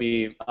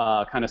Adobe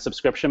kind of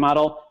subscription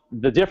model.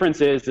 The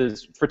difference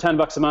is for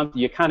 $10 a month,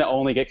 you kind of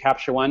only get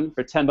Capture One.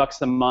 For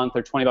 $10 a month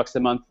or $20 a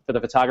month for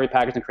the photography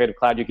package in Creative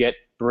Cloud, you get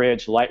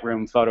Bridge,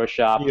 Lightroom,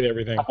 Photoshop, You get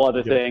everything. a couple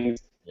other things.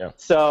 Yeah.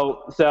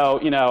 So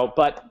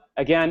but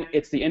again,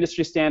 it's the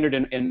industry standard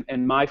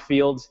in my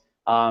field.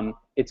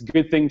 It's a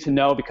good thing to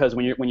know because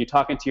when you're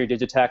talking to your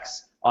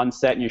Digitechs on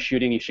set and you're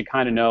shooting, you should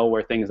kind of know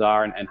where things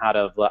are and how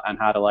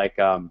to like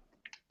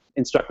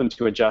instruct them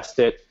to adjust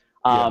it.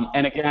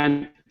 And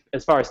again,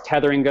 as far as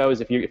tethering goes,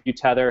 if you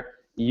tether,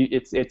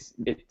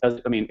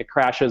 it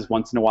crashes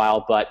once in a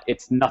while, but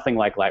it's nothing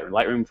like Lightroom.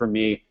 Lightroom for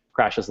me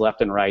crashes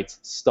left and right,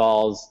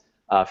 stalls,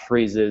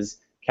 freezes.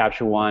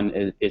 Capture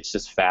One, it's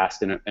just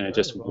fast and it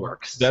just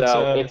works. That's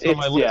it's on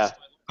my list. Yeah.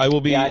 I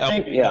will be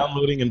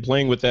downloading and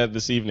playing with that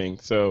this evening.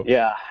 So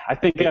yeah, I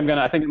think I'm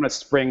gonna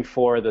spring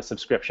for the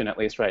subscription at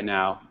least right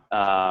now,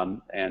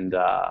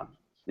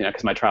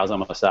 because my trial's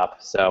almost up.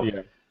 So,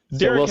 yeah. So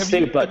Derrick, we'll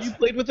have you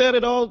played with that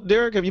at all?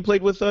 Derrick, have you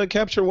played with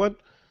Capture One?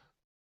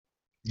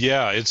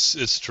 Yeah,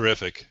 it's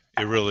terrific.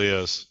 It really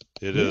is.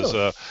 It is.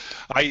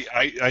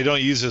 I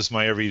don't use this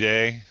my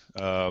everyday,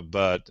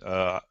 but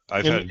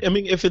I've had. I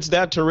mean, if it's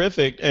that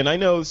terrific, and I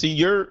know, see,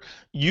 you're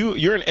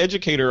an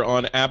educator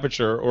on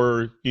Aperture,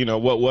 or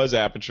what was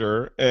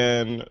Aperture,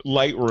 and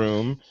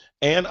Lightroom,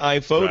 and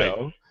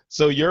iPhoto. Right.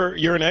 So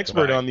you're an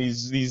expert Right. on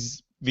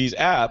these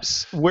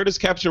apps. Where does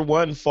Capture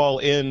One fall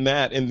in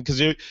that? And because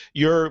you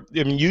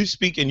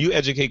speak and you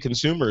educate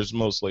consumers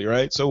mostly,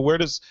 right? So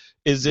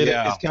is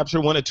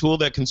Capture One a tool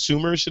that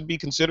consumers should be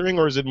considering,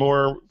 or is it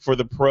more for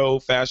the pro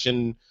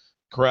fashion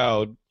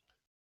crowd?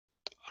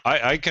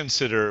 I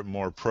consider it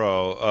more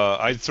pro.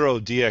 I'd throw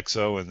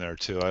DxO in there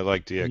too. I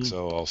like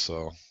DxO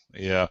also.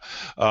 Yeah,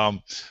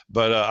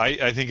 but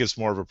I think it's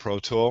more of a pro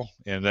tool,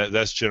 and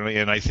that's generally.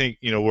 And I think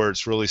where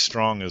it's really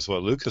strong is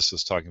what Lucas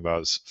was talking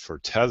about is for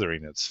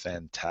tethering. It's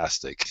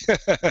fantastic.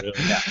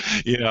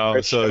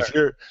 For so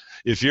sure.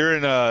 if you're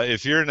in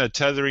a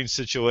tethering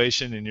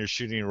situation and you're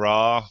shooting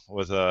RAW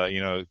with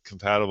a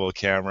compatible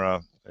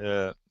camera,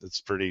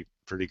 it's pretty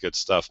good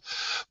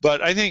stuff.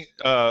 But I think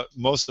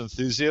most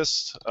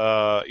enthusiasts,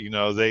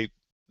 they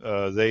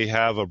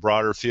have a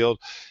broader field.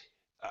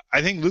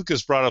 I think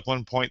Lucas brought up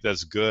one point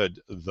that's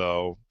good,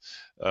 though,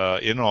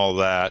 in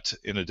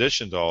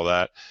addition to all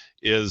that,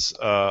 is,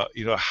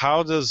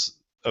 how does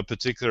a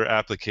particular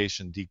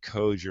application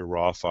decode your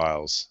RAW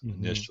files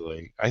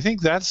initially? I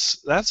think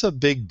that's a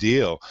big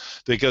deal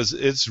because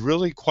it's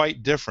really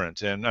quite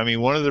different. And, I mean,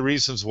 one of the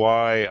reasons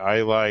why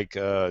I like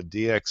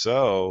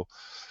DxO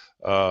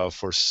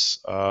for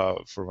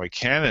my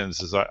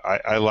Canons is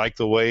I like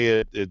the way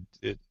it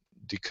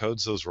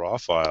decodes those RAW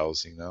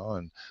files, and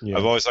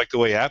I've always liked the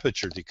way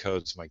Aperture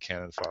decodes my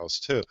Canon files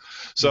too.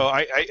 So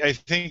I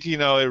think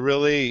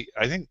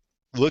I think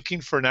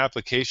looking for an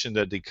application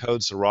that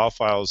decodes the RAW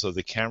files of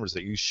the cameras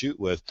that you shoot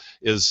with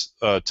is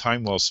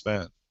time well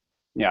spent.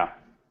 Yeah,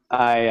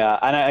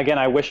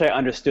 I wish I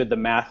understood the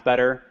math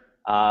better,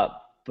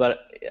 but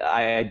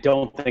I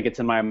don't think it's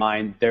in my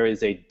mind. There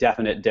is a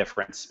definite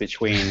difference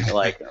between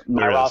like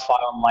my raw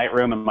file in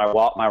Lightroom and my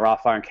raw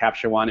file in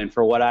Capture One. And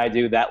for what I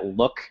do, that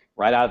look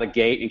right out of the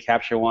gate in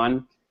Capture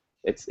One,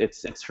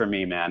 it's for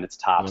me, man. It's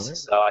tops. Right.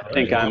 So I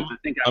think I'm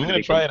going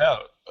to try it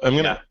out. I'm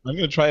gonna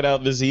try it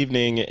out this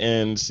evening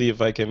and see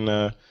if I can.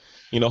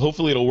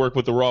 Hopefully it'll work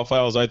with the raw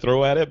files I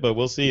throw at it, but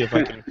we'll see if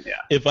I can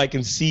if I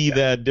can see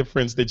that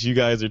difference that you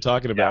guys are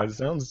talking about. It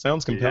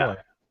sounds compelling.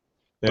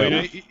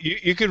 But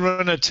you can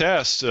run a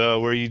test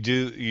where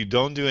you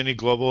don't do any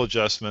global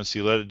adjustments.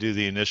 You let it do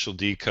the initial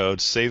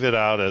decode, save it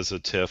out as a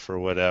TIFF or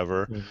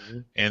whatever,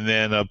 and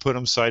then put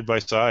them side by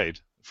side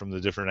from the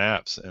different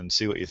apps and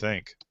see what you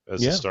think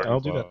as a starting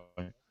point. I'll do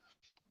that.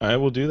 I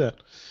will do that.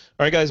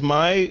 All right, guys.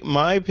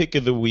 My pick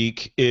of the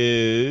week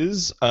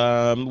is,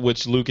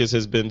 which Lucas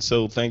has been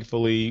so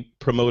thankfully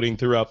promoting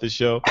throughout the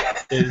show,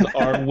 is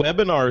our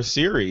webinar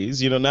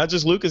series. Not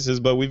just Lucas's,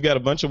 but we've got a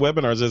bunch of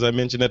webinars, as I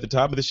mentioned at the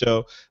top of the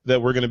show,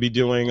 that we're going to be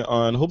doing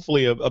on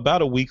hopefully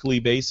about a weekly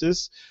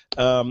basis.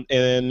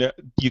 And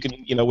you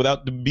can,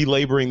 without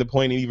belaboring the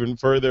point even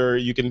further,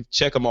 you can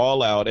check them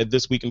all out at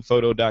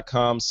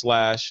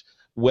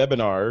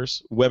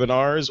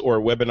thisweekinphoto.com/webinars, or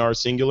webinar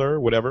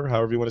singular, whatever,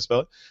 however you want to spell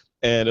it.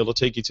 And it'll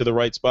take you to the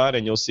right spot,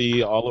 and you'll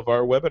see all of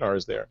our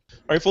webinars there. All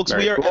right, folks,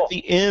 we are at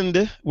the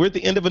end. We're at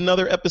the end of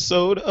another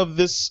episode of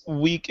This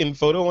Week in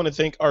Photo. I want to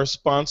thank our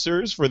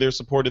sponsors for their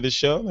support of this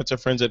show. That's our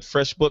friends at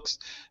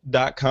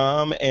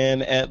freshbooks.com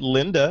and at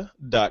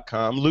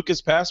lynda.com.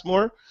 Lucas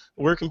Passmore,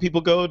 where can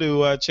people go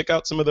to check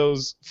out some of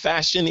those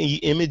fashion-y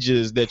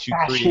images that you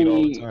create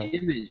all the time?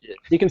 Images.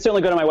 You can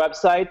certainly go to my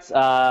website,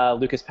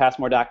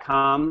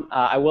 lucaspassmore.com.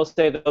 I will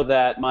say, though,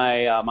 that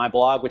my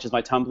blog, which is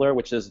my Tumblr,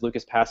 which is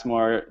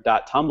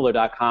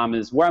lucaspassmore.tumblr.com,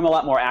 is where I'm a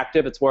lot more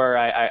active. It's where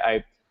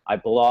I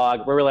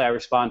blog. Where really I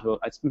respond to it.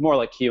 It's more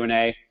like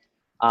Q&A.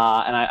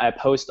 And I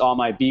post all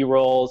my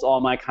B-rolls,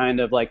 all my kind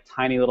of like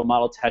tiny little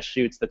model test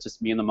shoots that's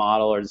just me and the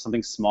model, or just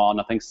something small,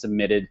 nothing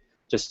submitted,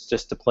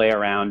 just to play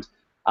around.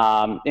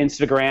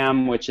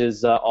 Instagram, which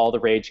is all the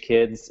rage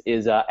kids,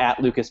 is at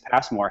Lucas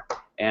Passmore,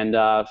 and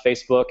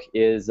Facebook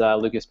is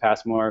Lucas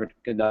Passmore.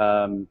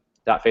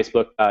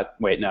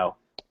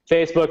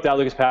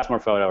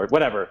 Facebook.LucasPassmore photo, or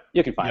whatever.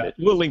 You can find it.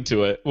 We'll link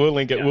to it. We'll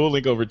link it. Yeah. We'll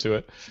link over to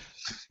it.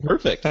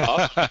 Perfect.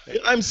 Awesome.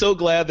 I'm so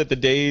glad that the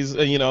days,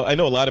 I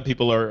know a lot of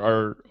people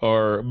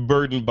are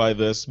burdened by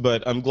this,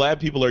 but I'm glad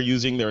people are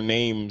using their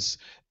names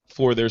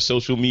for their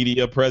social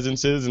media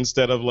presences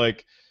instead of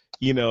like,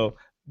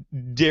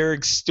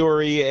 Derrick's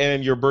story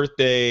and your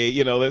birthday,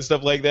 that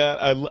stuff like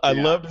that. I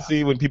love to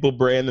see when people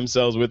brand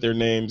themselves with their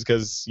names,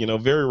 because,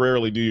 very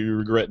rarely do you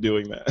regret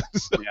doing that.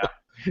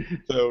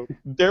 So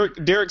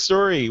Derrick's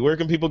story, where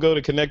can people go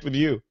to connect with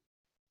you?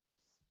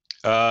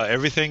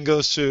 Everything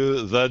goes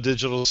to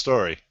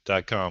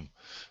thedigitalstory.com.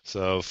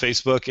 So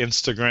Facebook,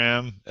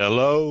 Instagram,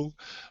 hello,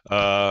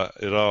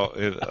 it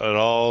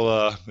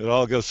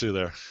all goes through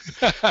there.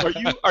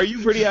 Are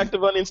you pretty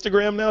active on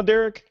Instagram now,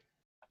 Derrick?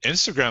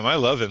 Instagram, I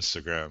love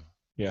Instagram.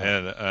 Yeah.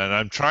 And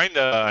I'm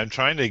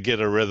trying to get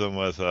a rhythm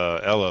with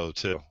Elo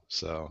too.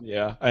 So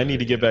yeah, I need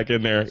to get back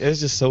in there. It's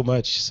just so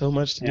much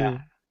to do.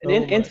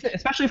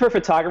 Especially for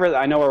photographers,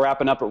 I know we're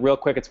wrapping up, but real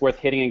quick, it's worth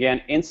hitting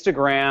again.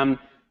 Instagram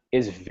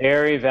is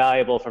very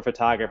valuable for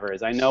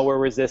photographers. I know we're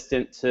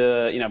resistant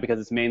to, because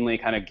it's mainly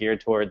kind of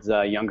geared towards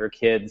younger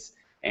kids,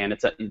 and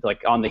it's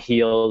like on the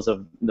heels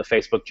of the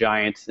Facebook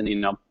giant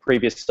and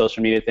previous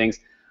social media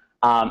things.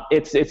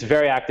 It's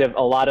very active.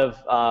 A lot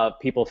of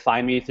people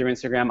find me through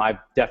Instagram. I've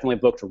definitely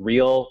booked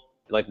real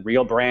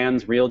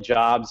brands, real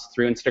jobs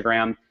through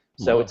Instagram.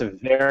 So It's a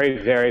very,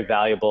 very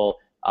valuable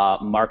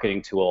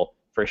marketing tool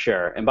for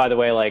sure. And by the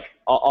way, like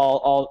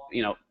all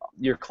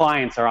your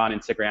clients are on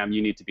Instagram.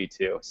 You need to be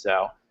too.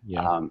 So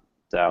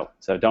so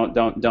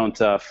don't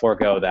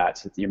forego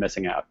that. You're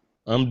missing out.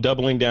 I'm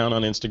doubling down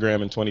on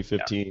Instagram in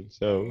 2015.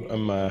 So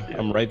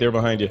I'm right there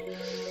behind you.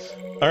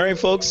 All right,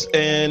 folks,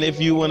 and if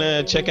you want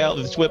to check out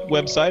the TWIP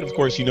website, of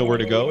course, you know where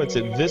to go. It's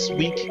at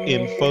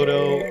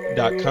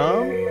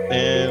thisweekinphoto.com.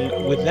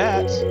 And with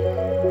that,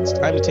 it's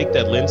time to take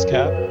that lens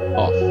cap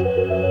off.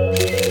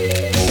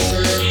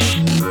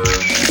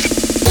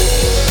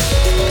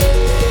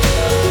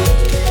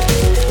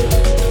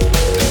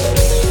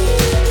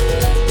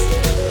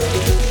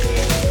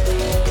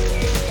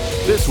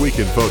 This Week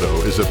in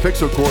Photo is a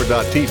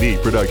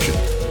PixelCore.tv production,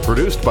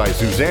 produced by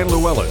Suzanne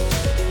Llewellyn,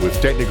 with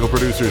technical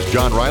producers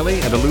John Riley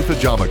and Alutha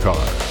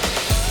Jamakar.